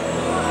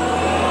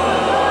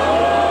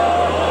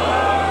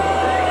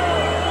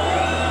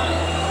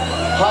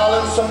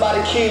 Holland,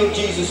 somebody killed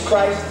Jesus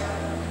Christ.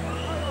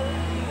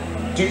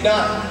 Do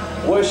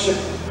not worship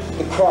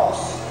the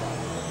cross.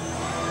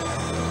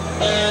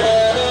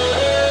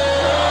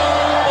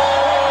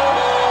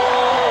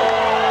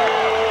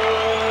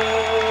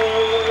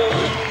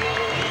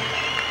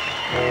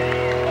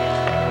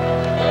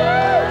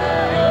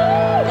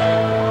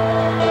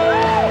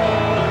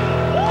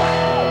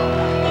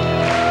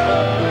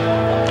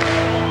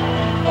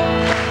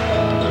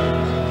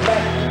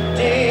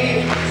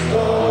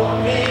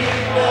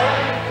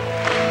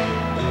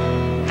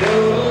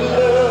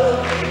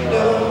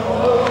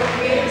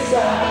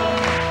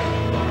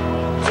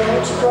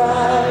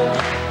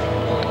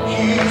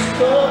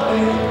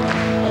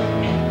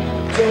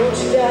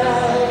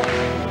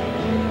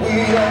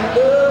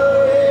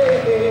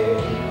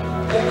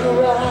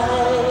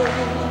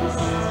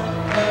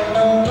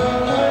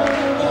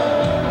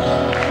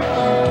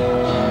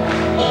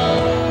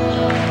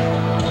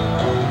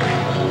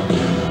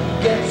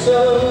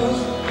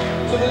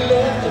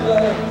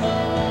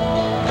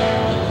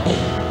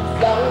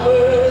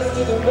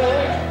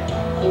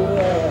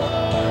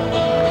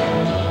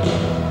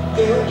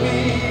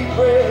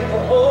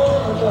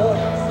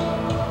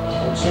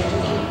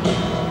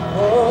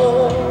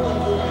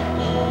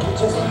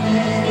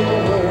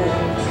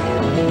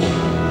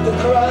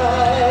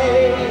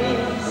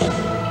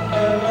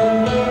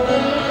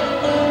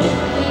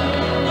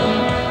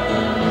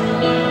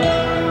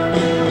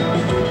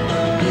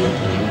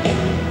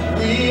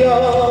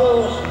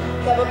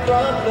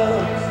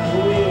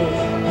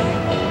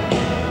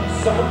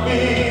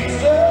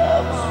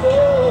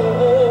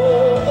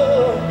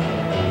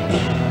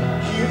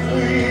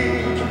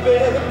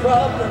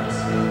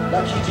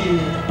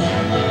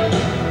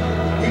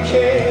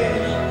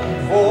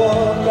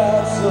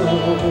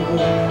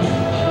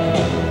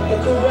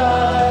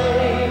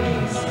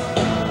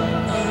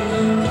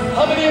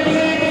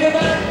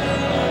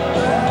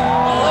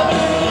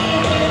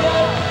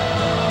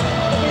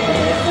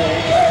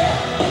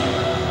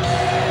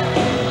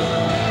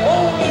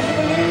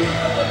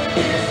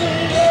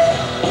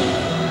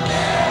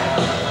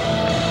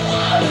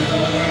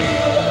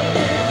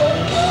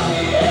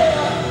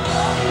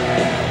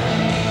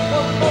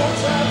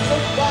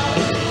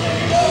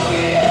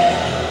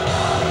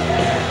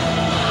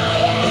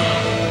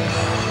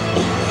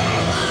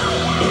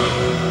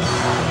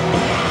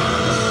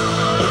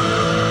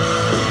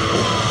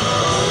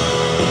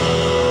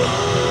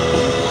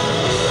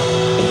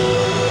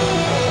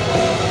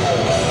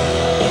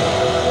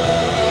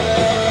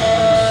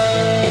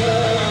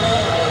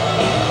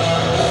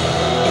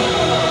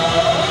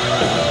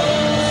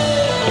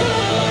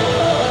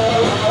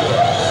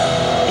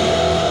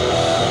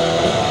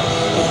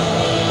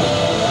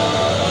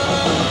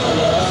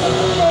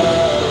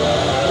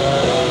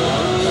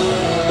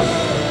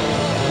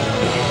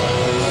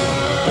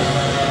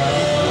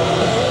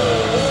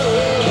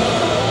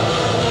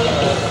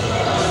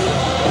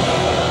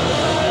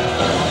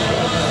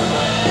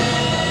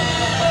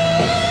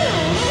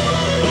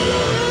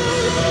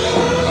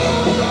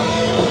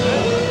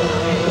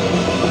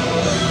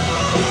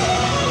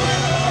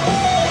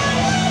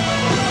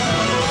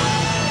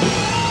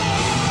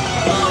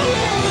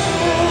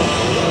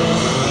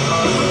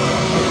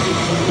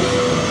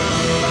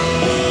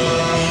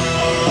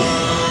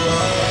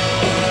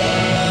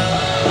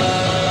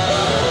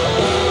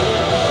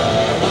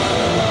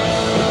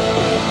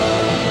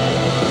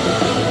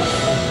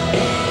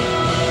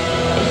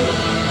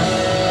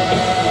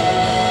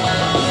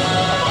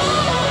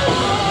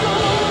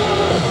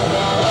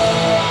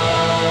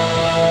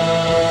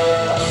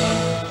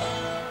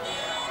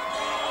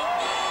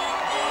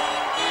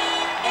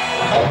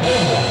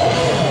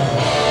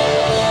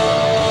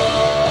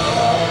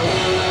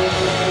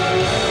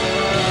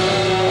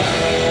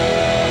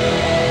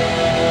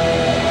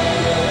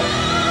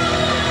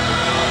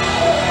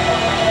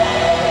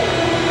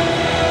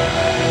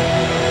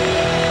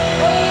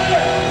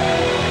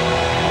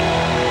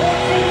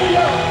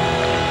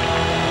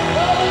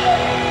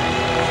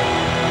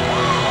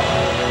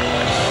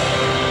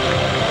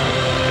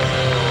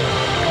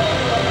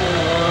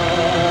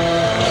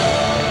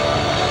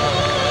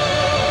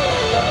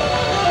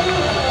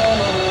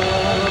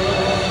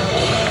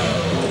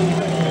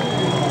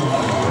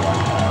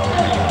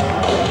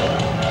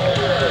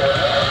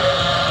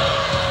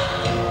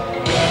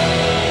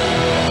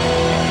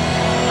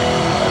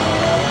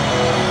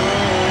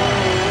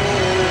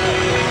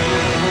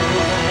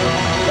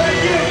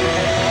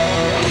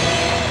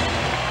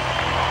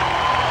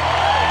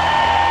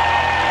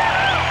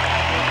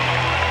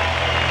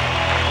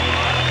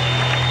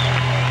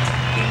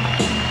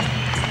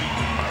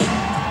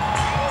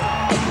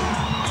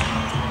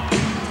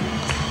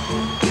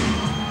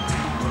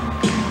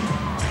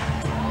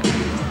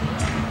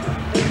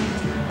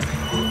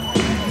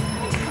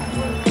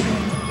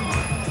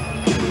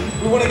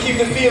 We want to keep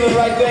the feeling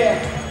right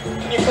there.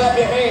 Can you clap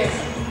your hands?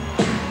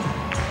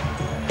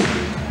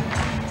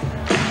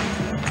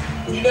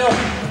 You know,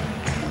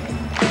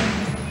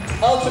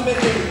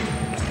 ultimately,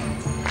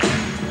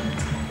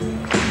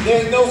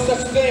 there's no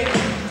such thing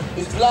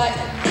as black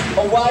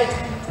or white,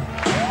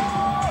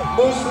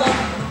 Muslim,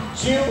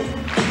 Jew.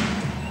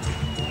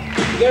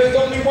 There is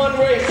only one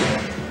race,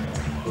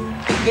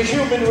 the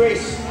human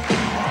race.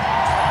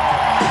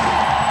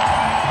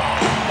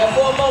 Now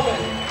for a moment,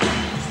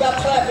 stop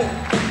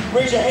clapping.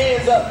 Raise your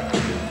hands up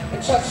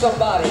and touch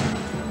somebody.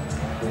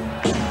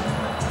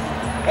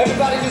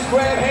 Everybody just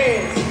grab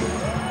hands.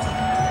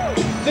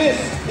 This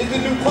is the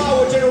new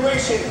power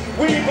generation.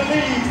 We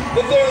believe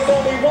that there is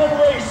only one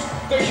race,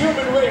 the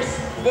human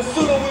race. The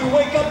sooner we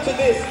wake up to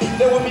this,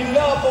 there will be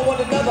love for one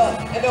another,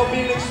 and there will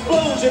be an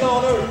explosion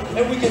on earth,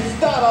 and we can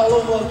start all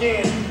over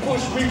again.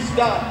 Push,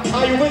 restart.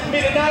 Are you with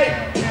me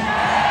tonight?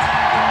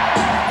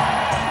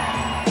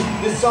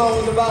 This song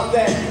is about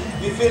that.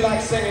 If you feel like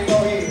singing, go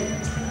ahead.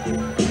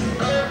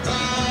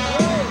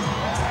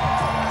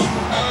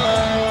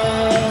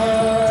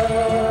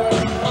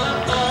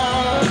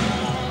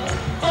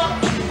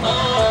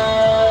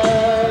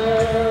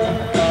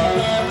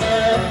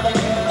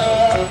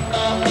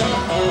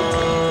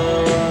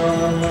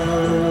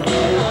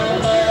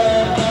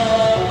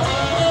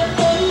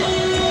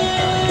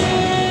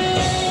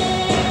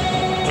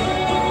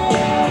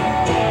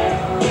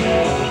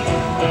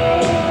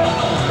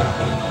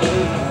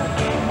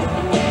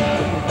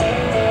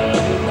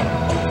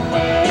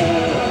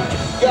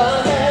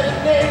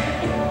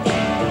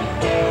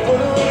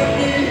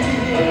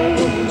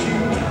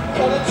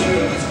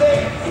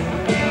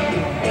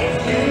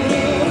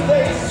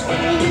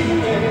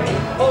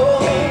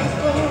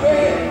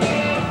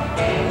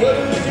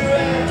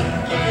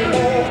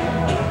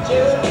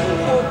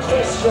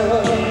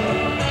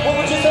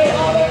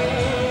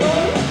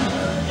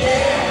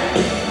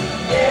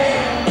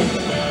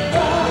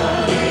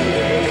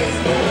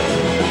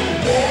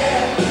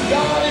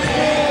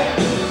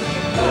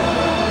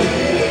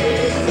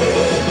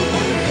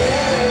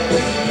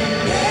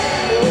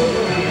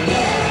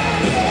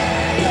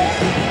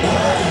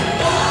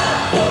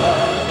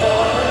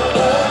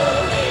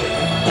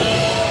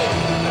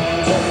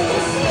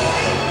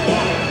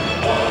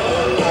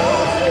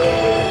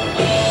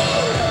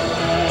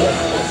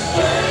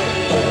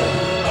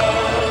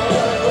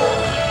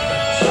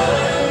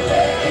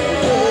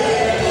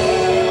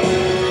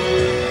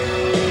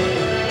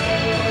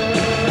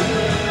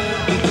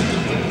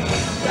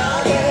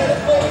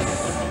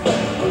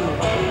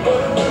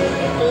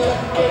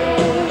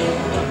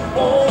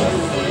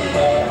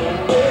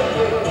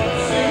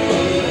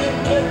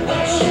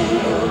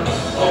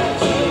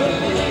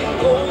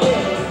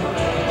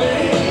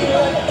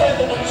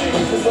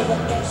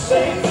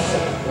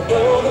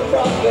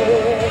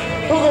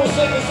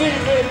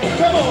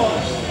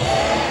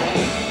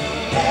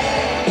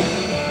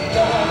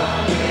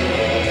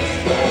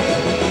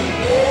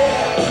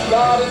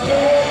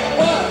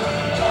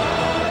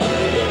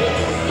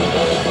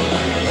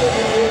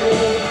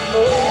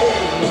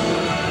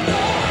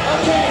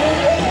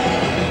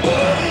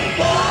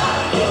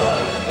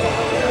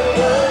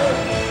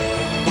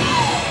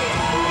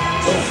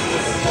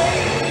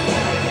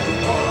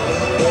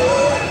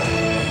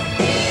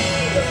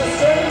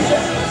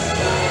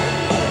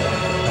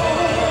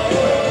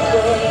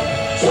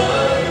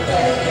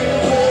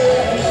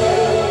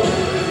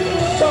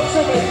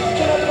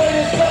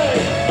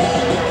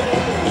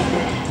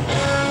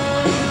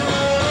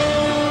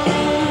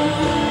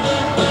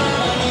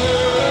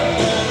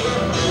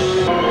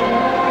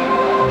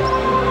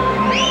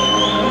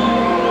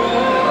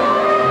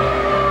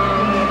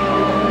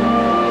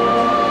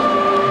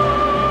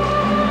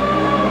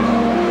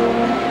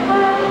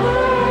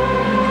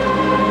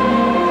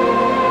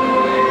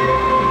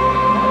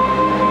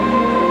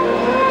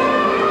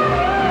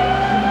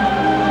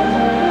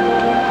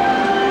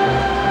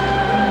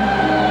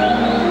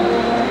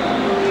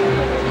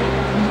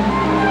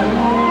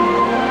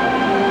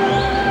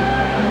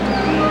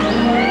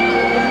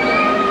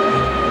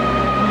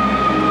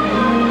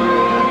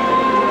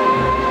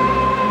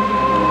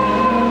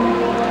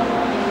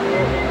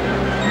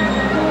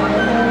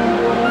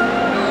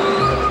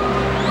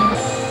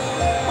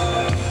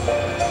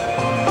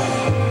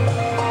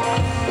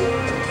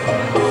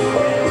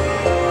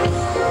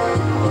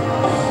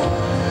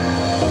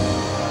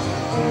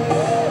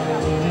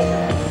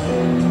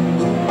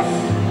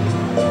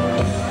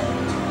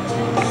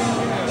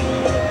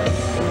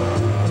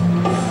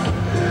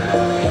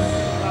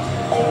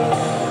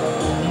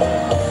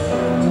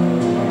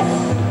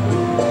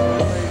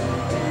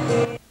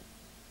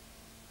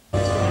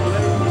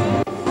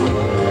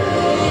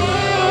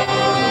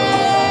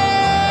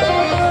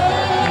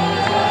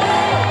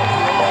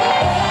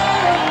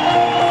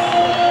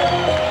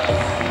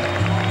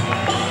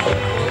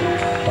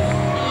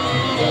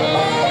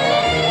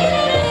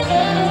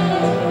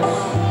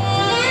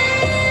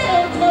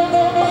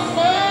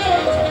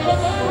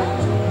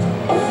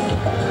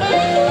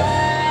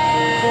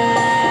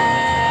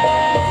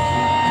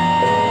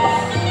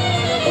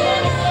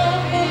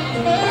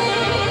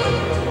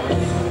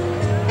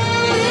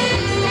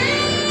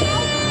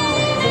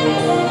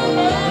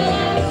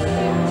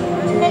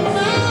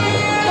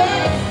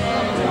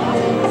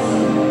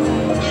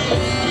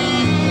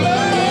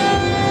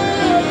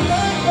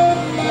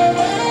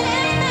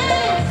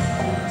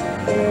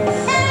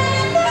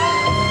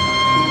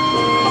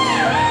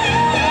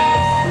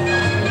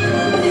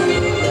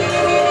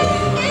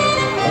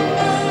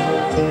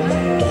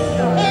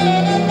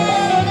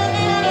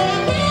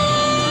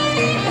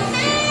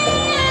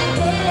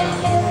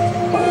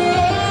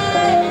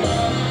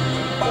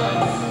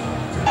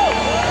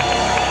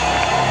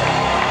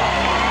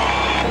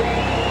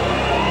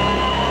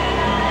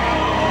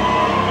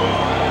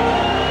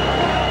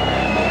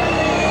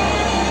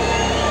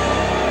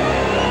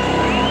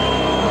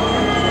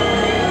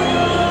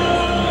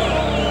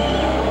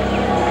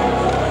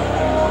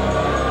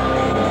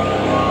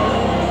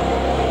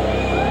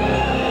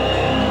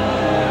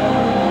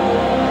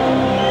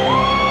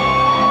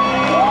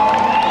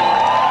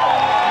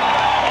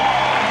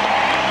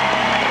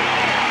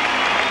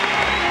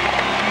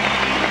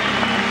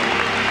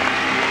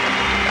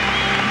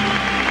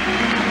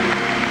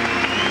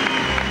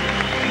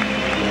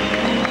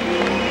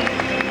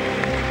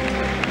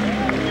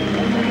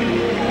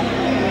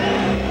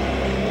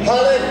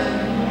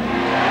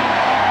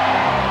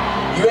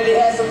 Ready to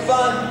have some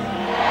fun?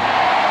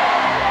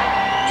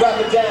 Drop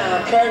it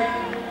down, Kirk.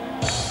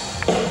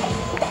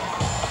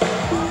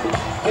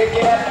 Pick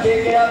it up,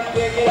 pick it up,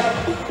 pick it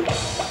up.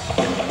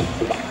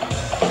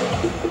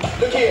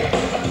 Look here,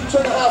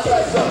 turn the house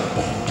lights on.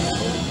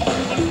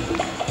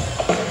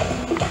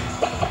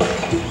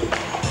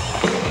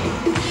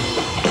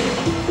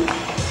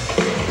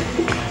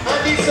 I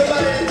need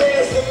somebody to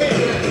dance for me.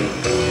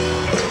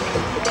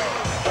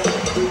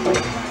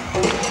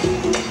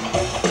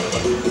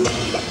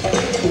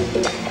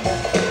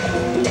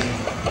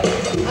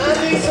 I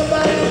need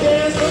somebody to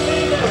dance for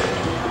me now.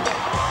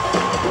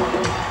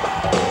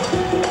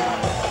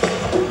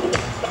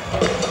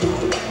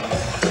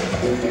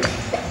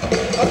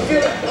 I'm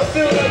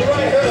feeling like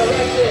right here,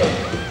 right there.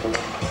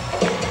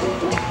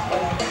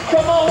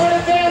 Come on, where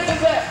the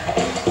dancers at?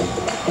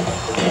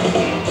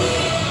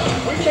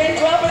 We can't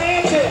drop it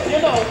in till, you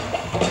know.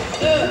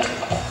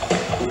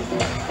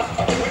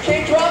 We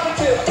can't drop it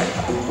till.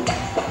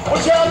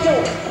 What y'all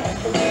doing?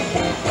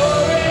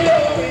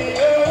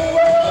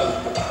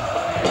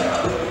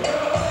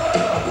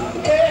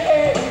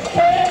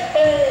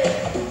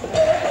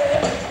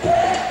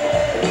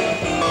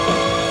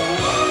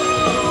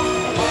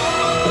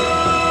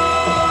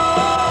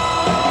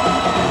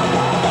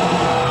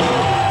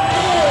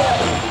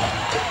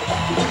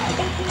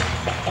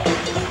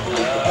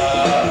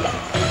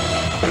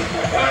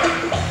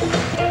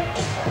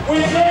 Will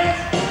you dance?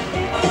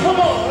 Come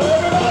on,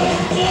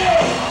 everybody,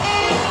 yeah!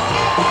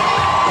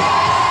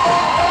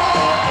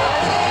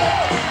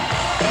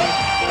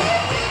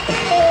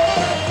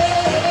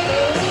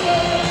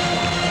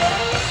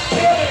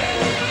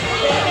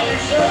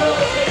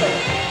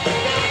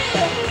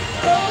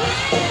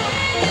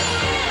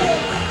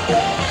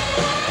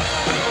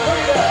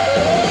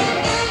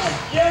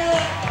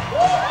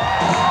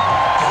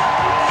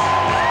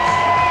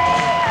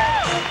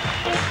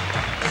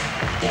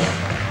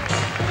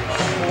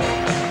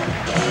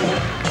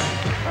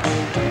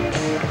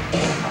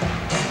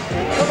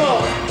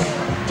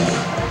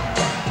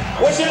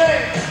 What's your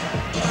name?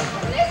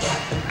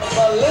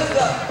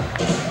 Melissa.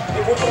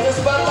 If we put the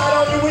spotlight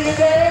on you, will you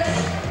dance?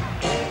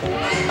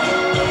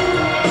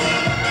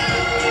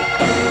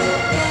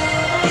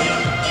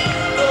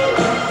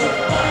 If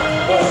I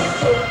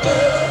was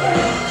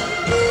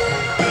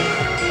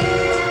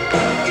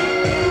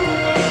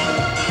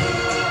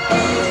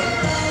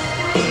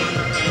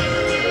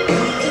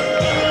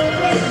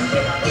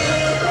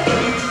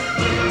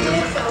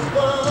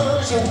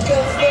your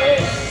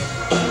girlfriend,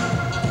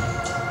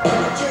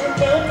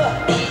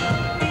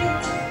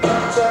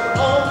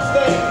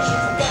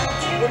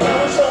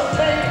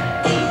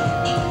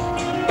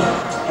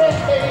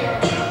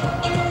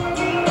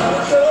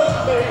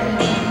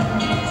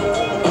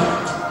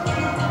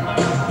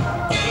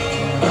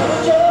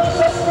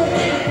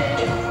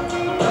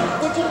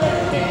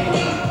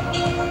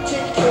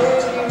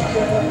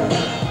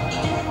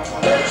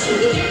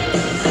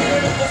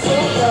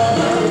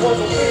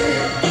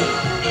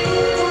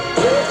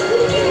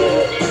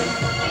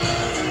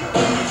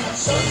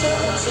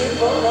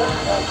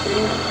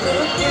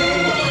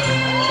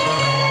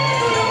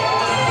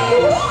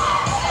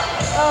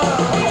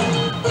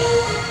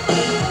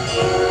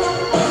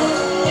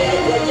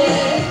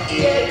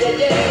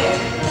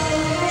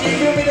 Do you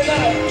feel me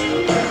tonight?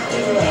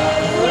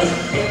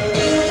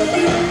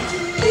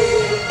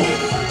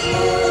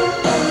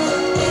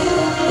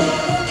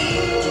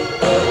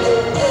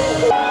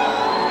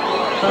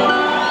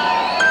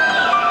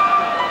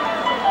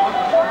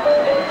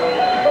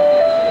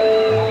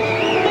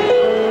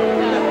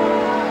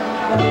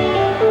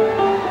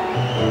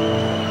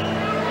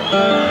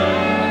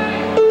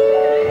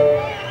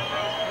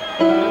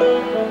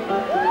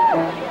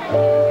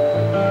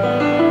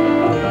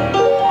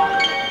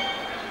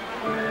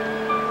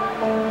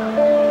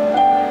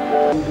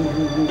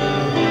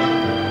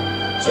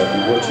 Tell me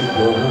what you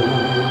gonna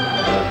do.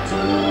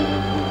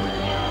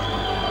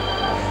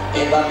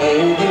 If I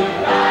made you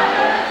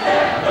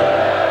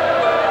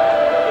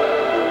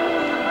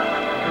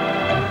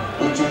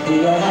would you be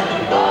a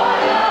happy boy?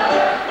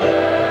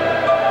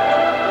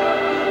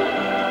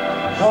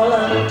 All I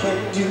can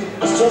do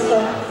is just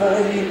offer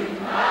you.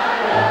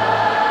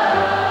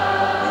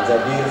 Ain't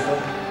that beautiful?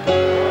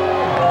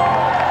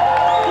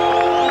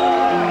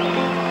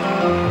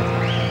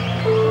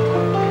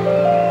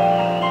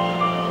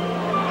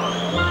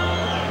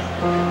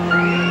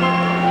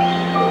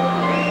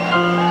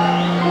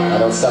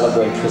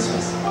 Celebrate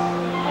Christmas.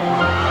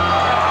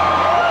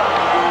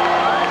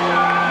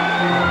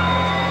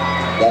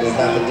 That is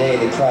not the day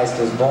that Christ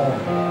was born.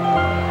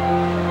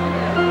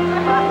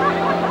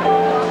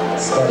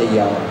 Study,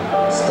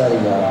 y'all. Study,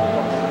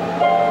 y'all.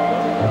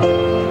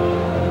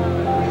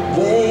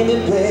 Baby,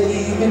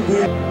 baby,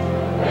 baby.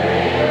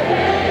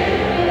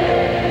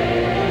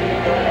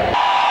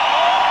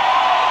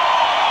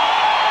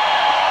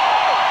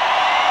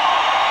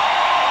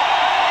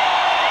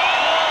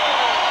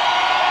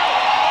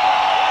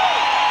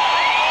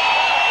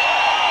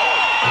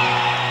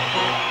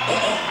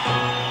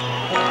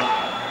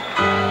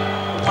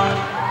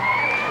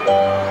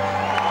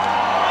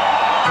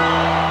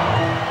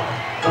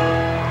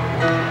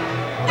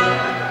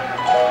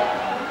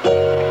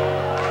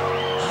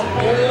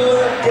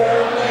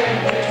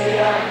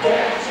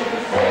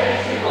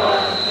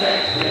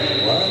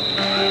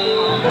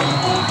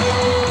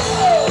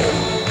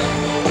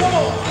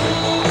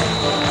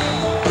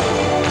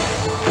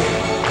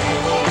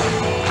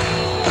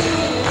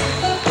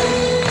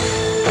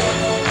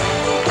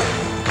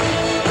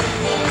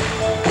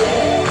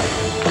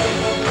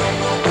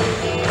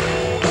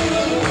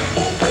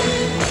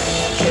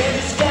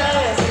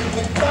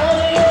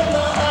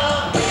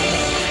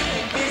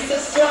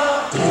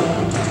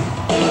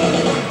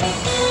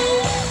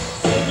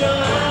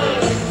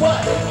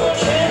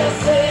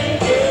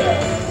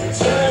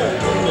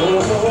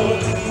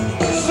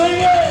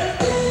 sing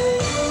it!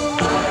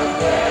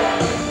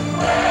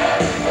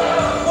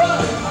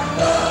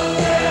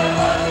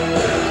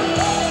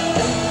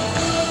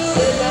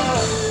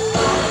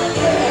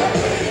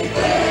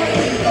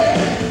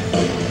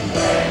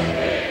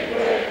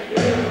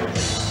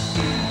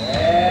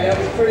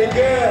 Pretty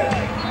good.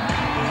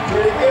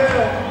 Pretty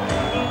good.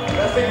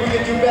 I think we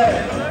can do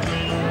better.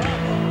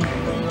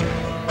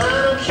 I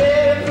don't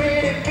care,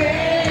 pretty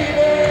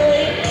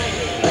baby.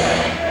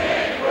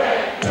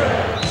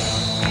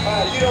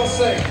 Alright, you don't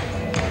sing.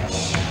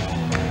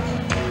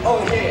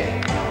 Over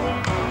here.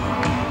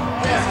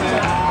 That's the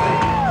time to play.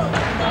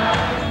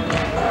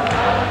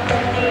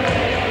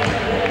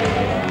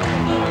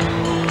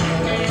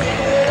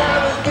 I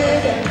was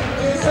busy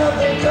doing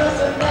something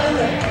doesn't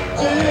matter.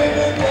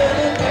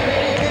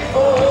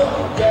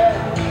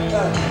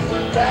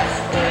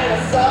 That's when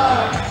I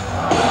saw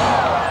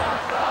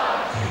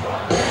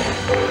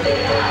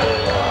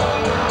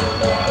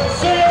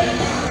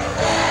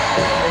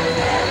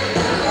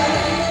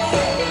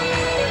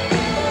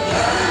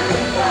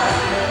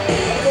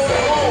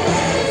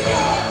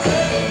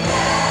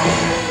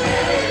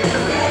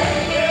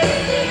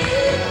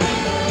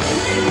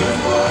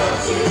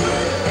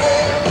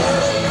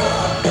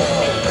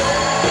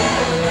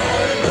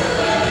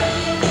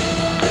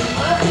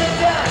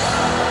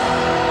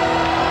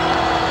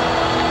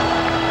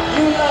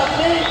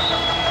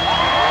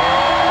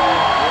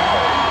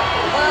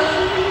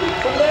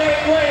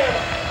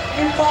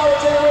Power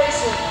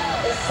generation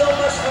is so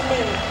much for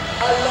me.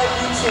 I love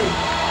you too.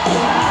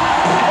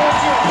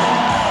 Thank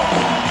you.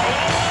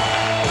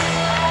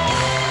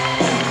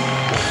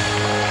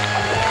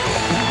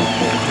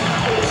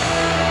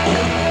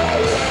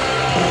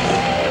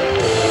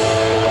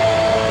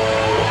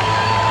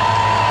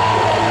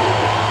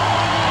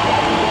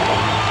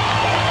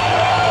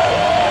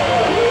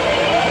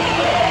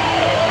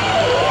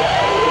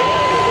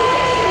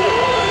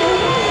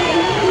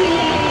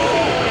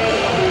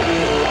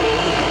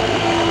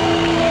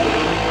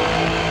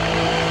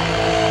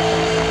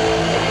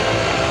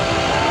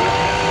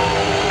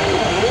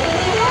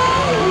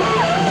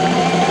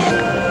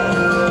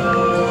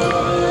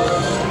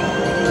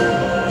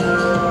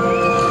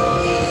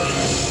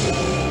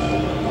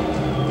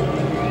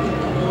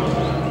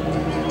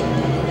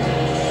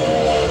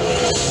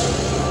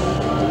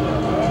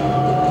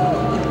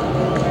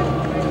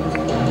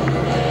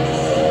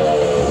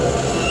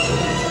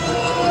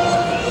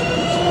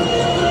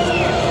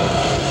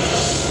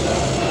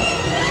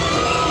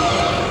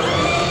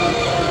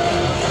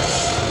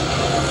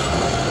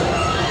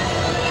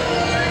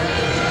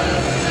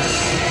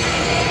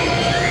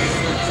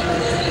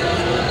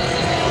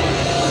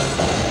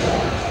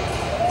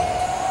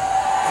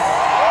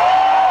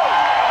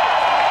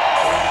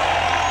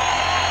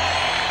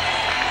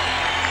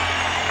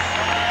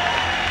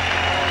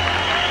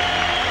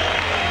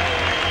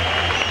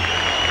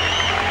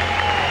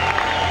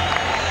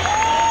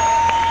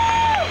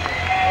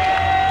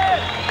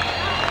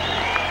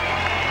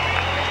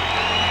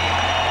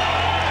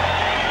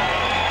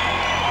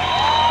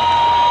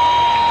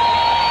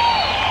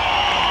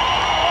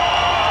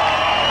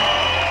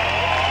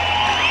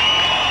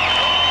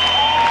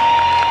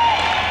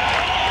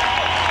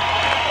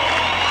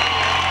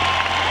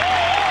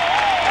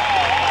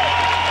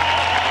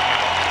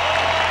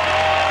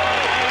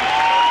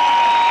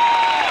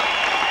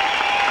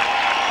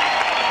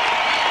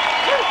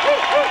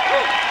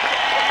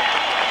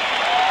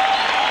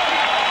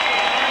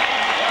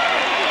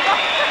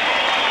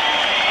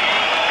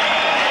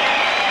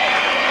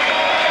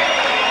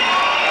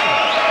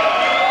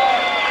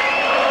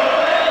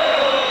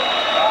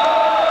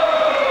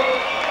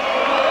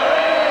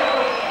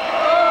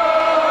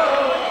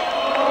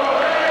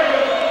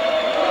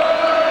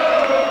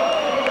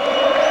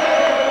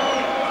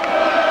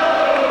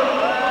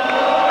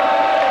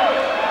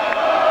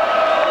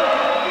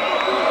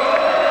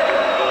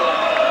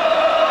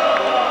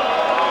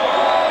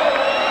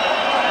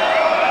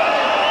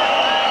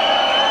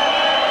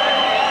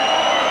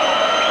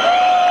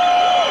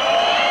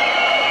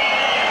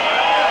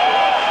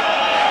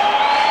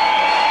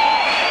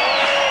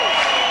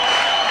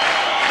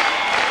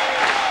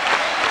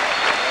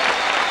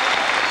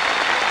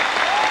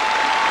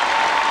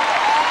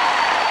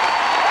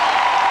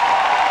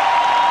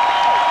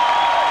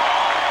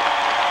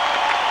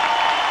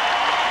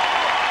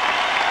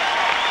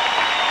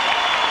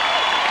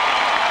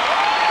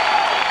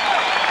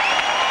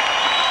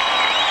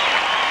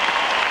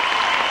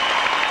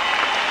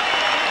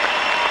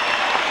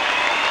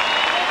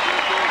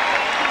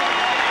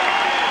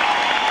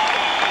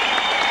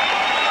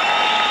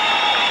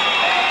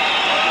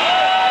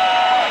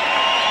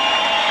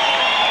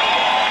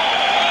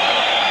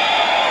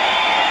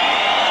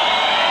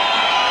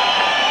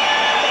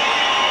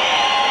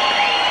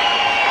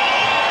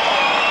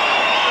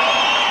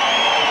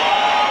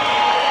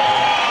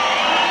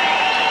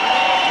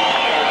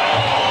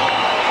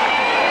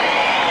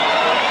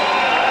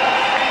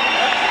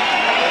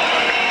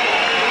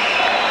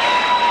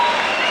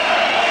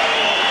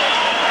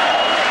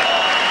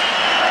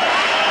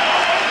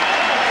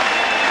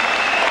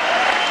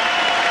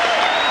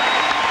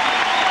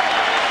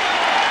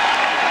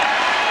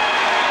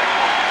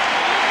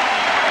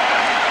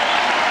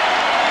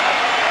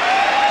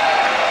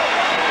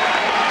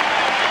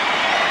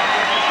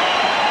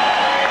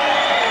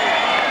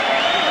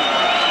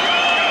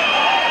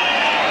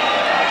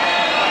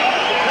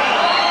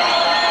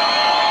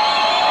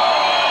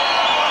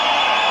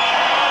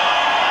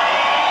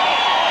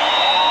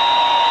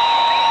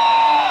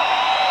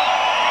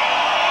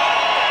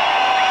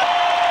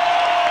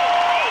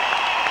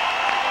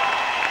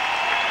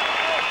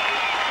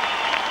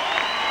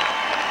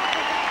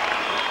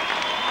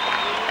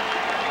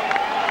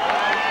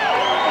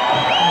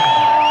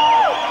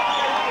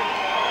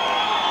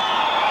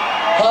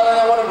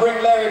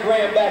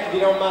 back if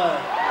you don't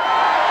mind.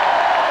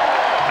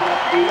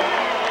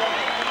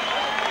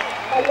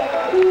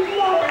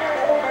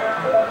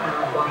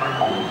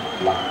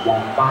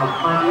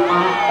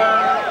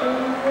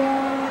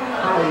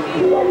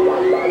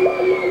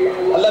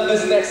 I love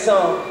this next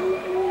song.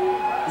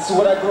 This is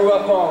what I grew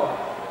up on.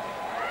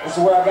 This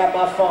is where I got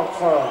my funk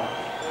from.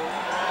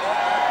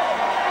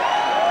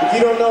 If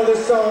you don't know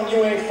this song,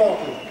 you ain't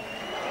funky.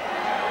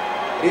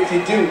 If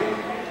you do,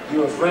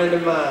 you're a friend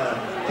of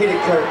mine. Hit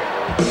it, Kirk.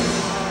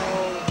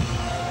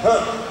 Huh,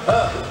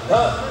 huh,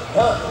 huh,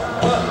 huh,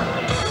 huh.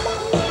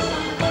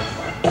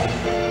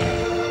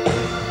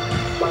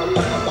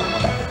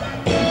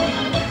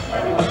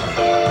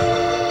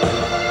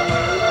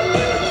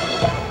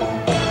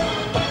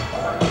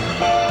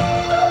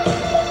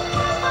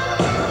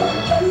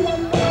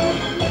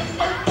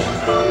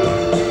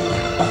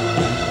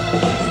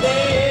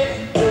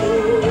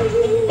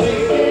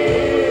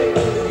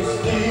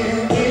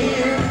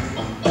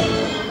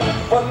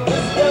 What the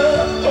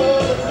stuff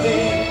for the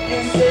thing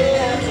you say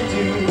I have to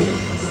do?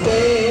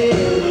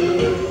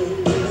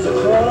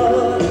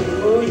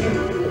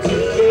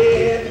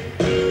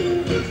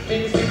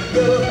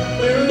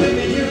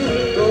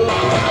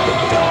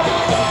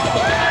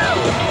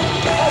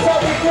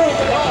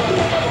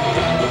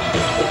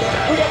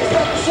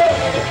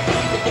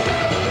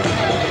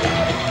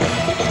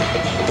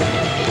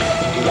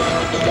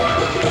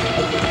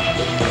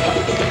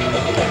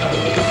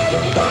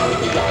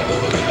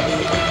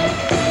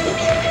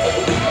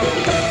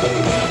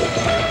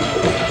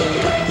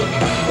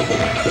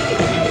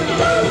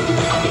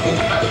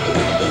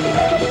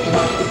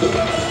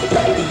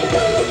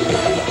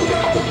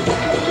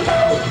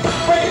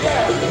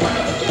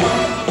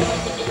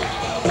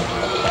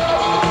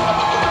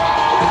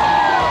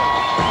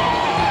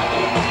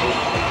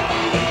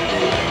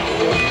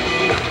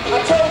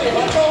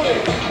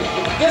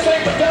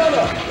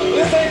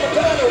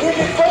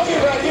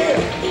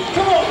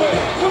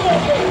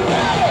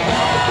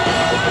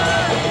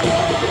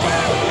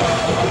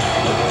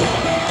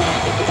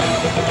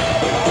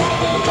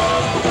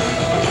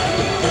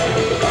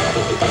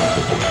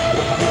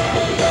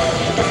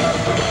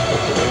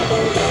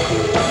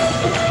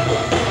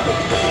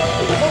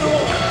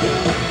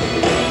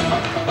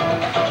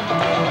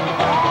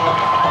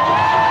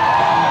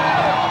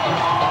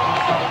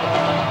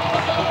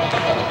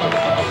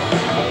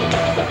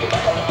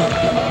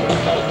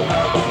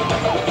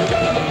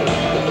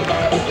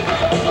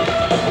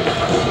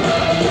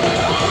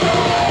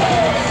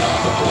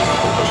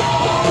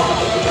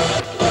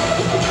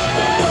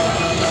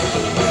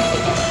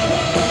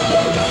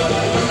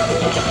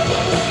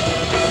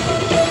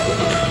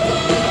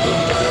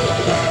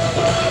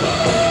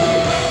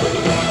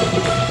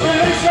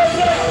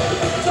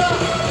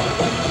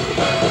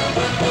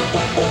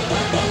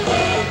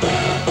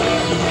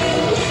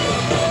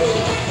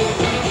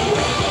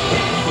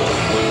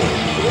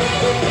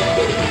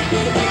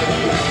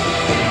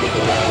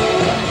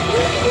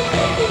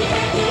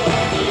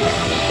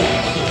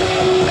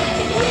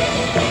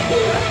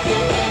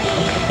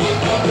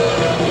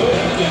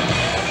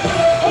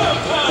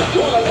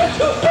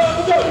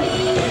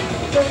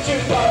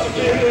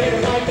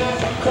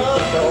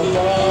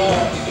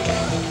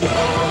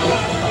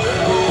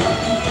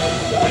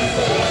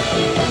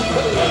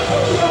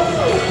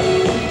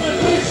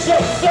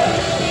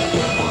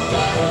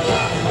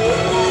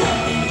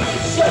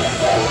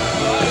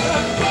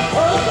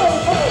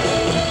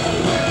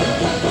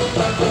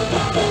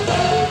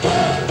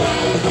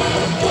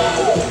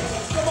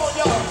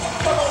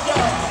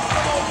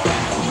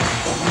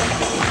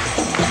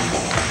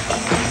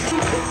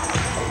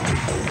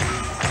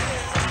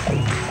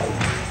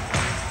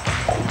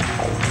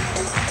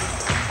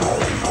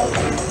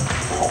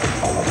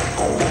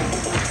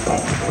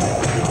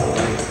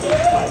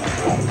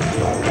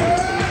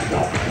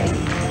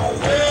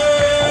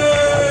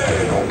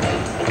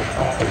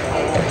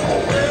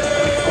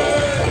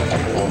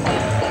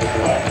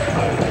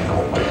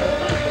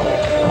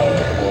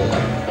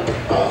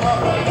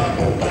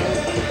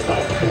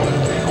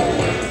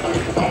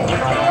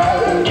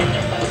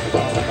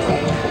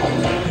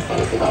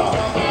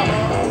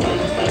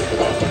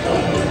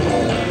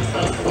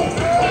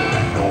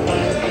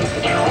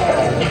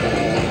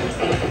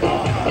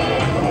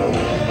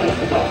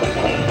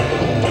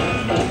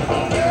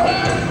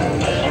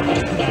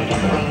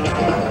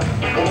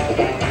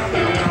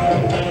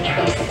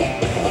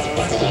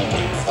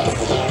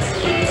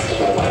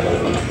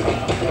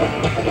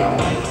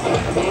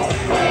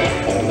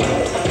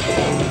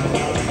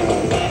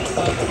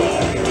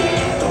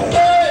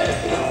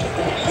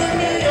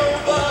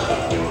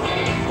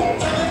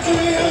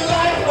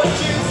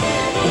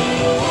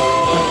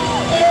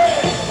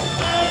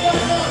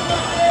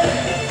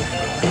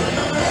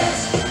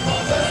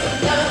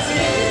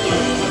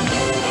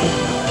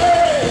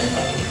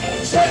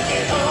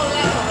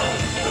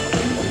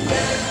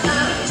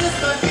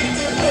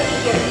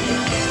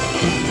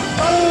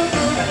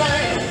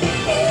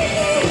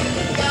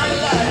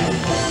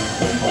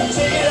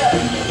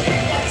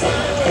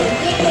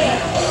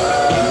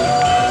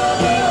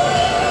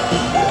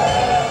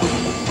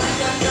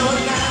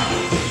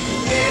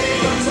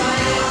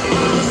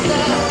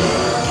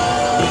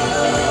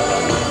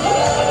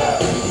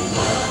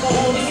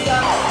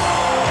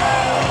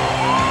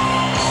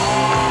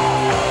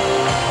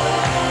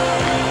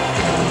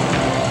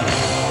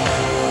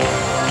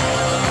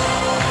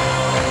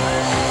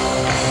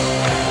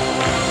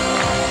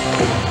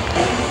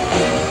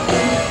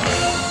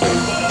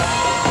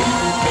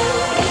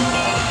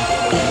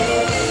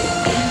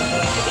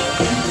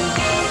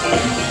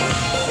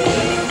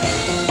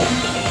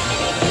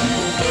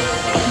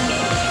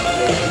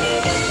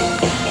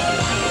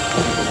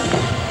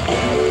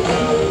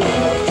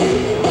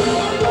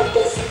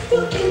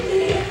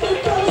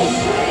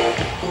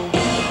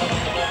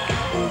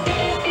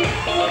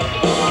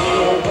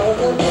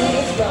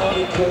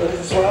 good,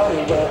 it's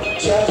swallowing well,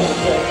 just a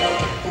bit.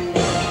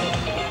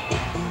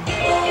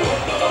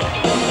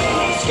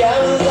 The sky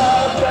was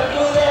all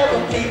purple, there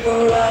were people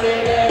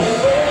running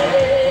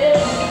everywhere.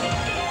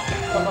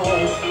 Come on.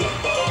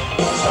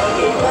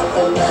 Talking about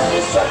the man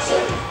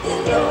destruction, you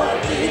know I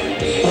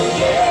didn't even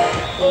care.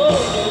 Oh,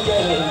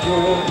 yeah.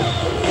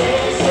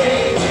 They say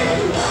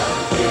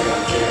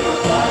to my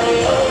body,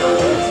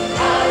 oh, it's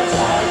out of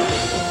time.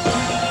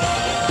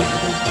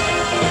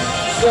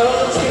 So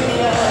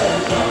tonight,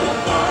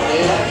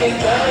 I can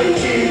thank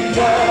you,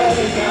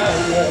 darling.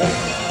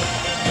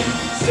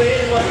 Say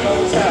it one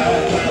more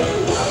time.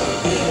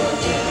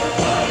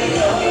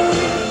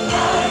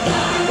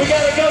 We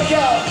gotta go,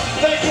 y'all.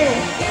 Thank you.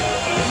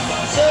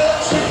 So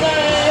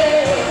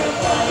tonight,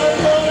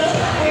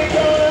 we're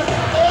gonna,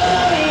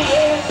 oh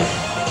yeah.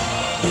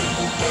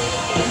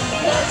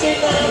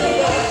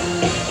 1999.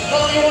 How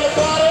long you wanna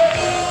party?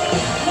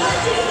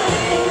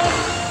 1999.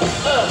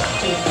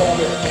 Too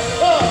party.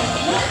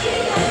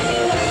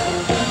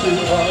 1999. Too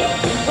party.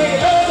 We can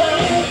hold down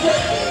in the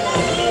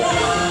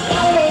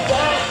I won't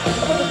die.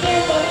 I'm gonna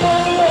dance my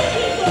mind away.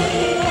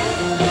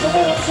 So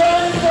what I'm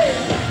trying to say,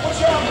 what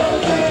y'all gonna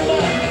do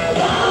tonight?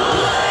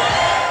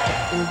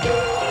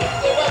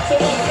 Say what, say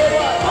what, say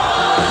what?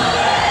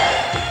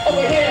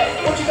 Over here,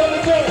 what you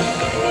gonna do?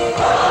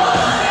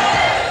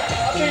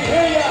 I can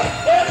hear ya,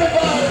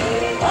 everybody.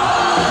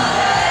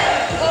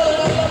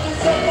 Holland, I love you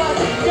so much.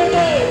 Good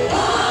night.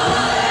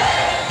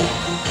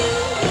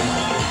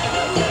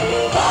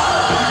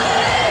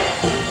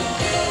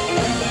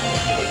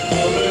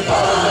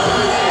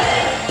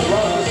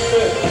 Rhonda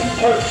Smith,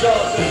 Kirk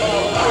Johnson,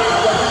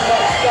 Marva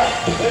King,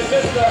 and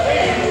Mr.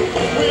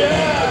 Hayes, we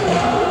have.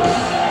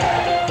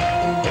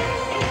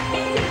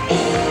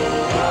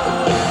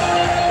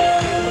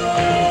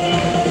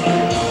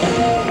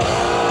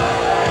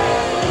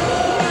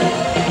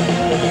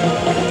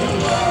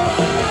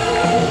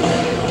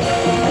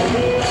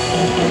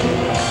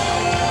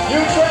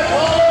 Utrecht,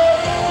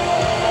 Holland.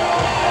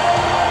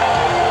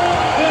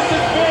 This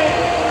has been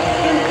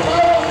New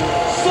Power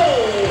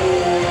Soul.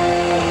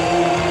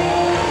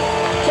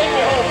 Take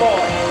me home,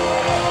 boy.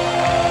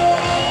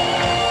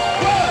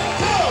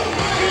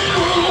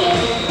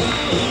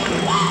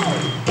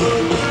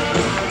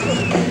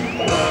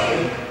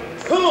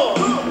 Come on.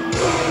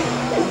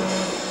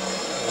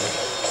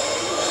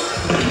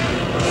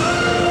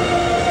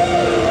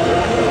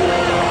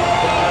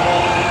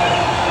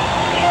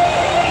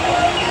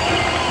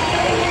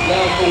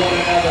 Love for one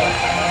another.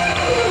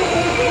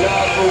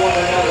 Love for one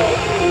another.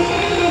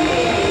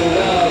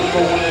 Love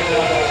for one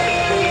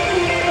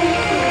another.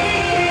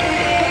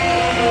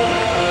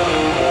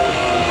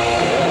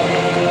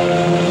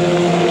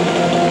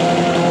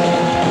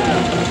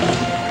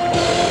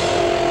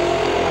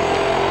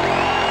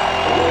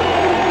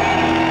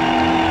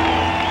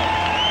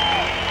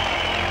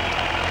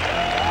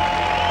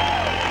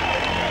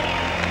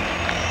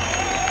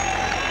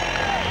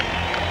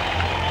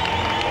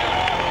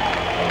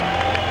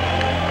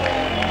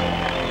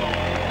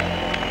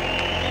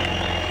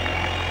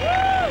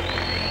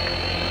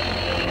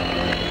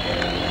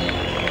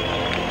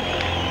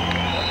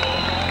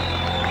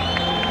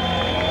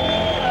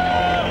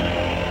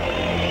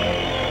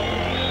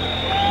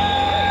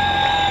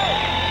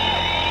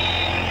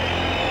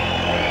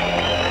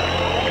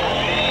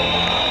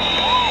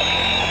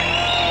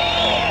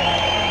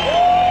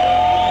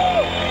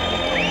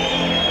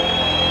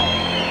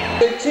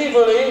 In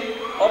Tivoli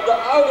op de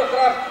Oude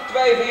Gracht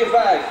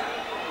 245.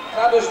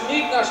 Ga dus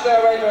niet naar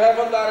Stairway to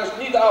Heaven, daar is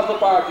niet de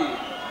afterparty.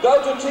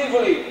 Go to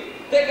Tivoli.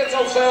 Tickets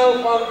on sale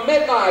van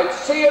midnight.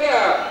 See you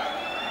there.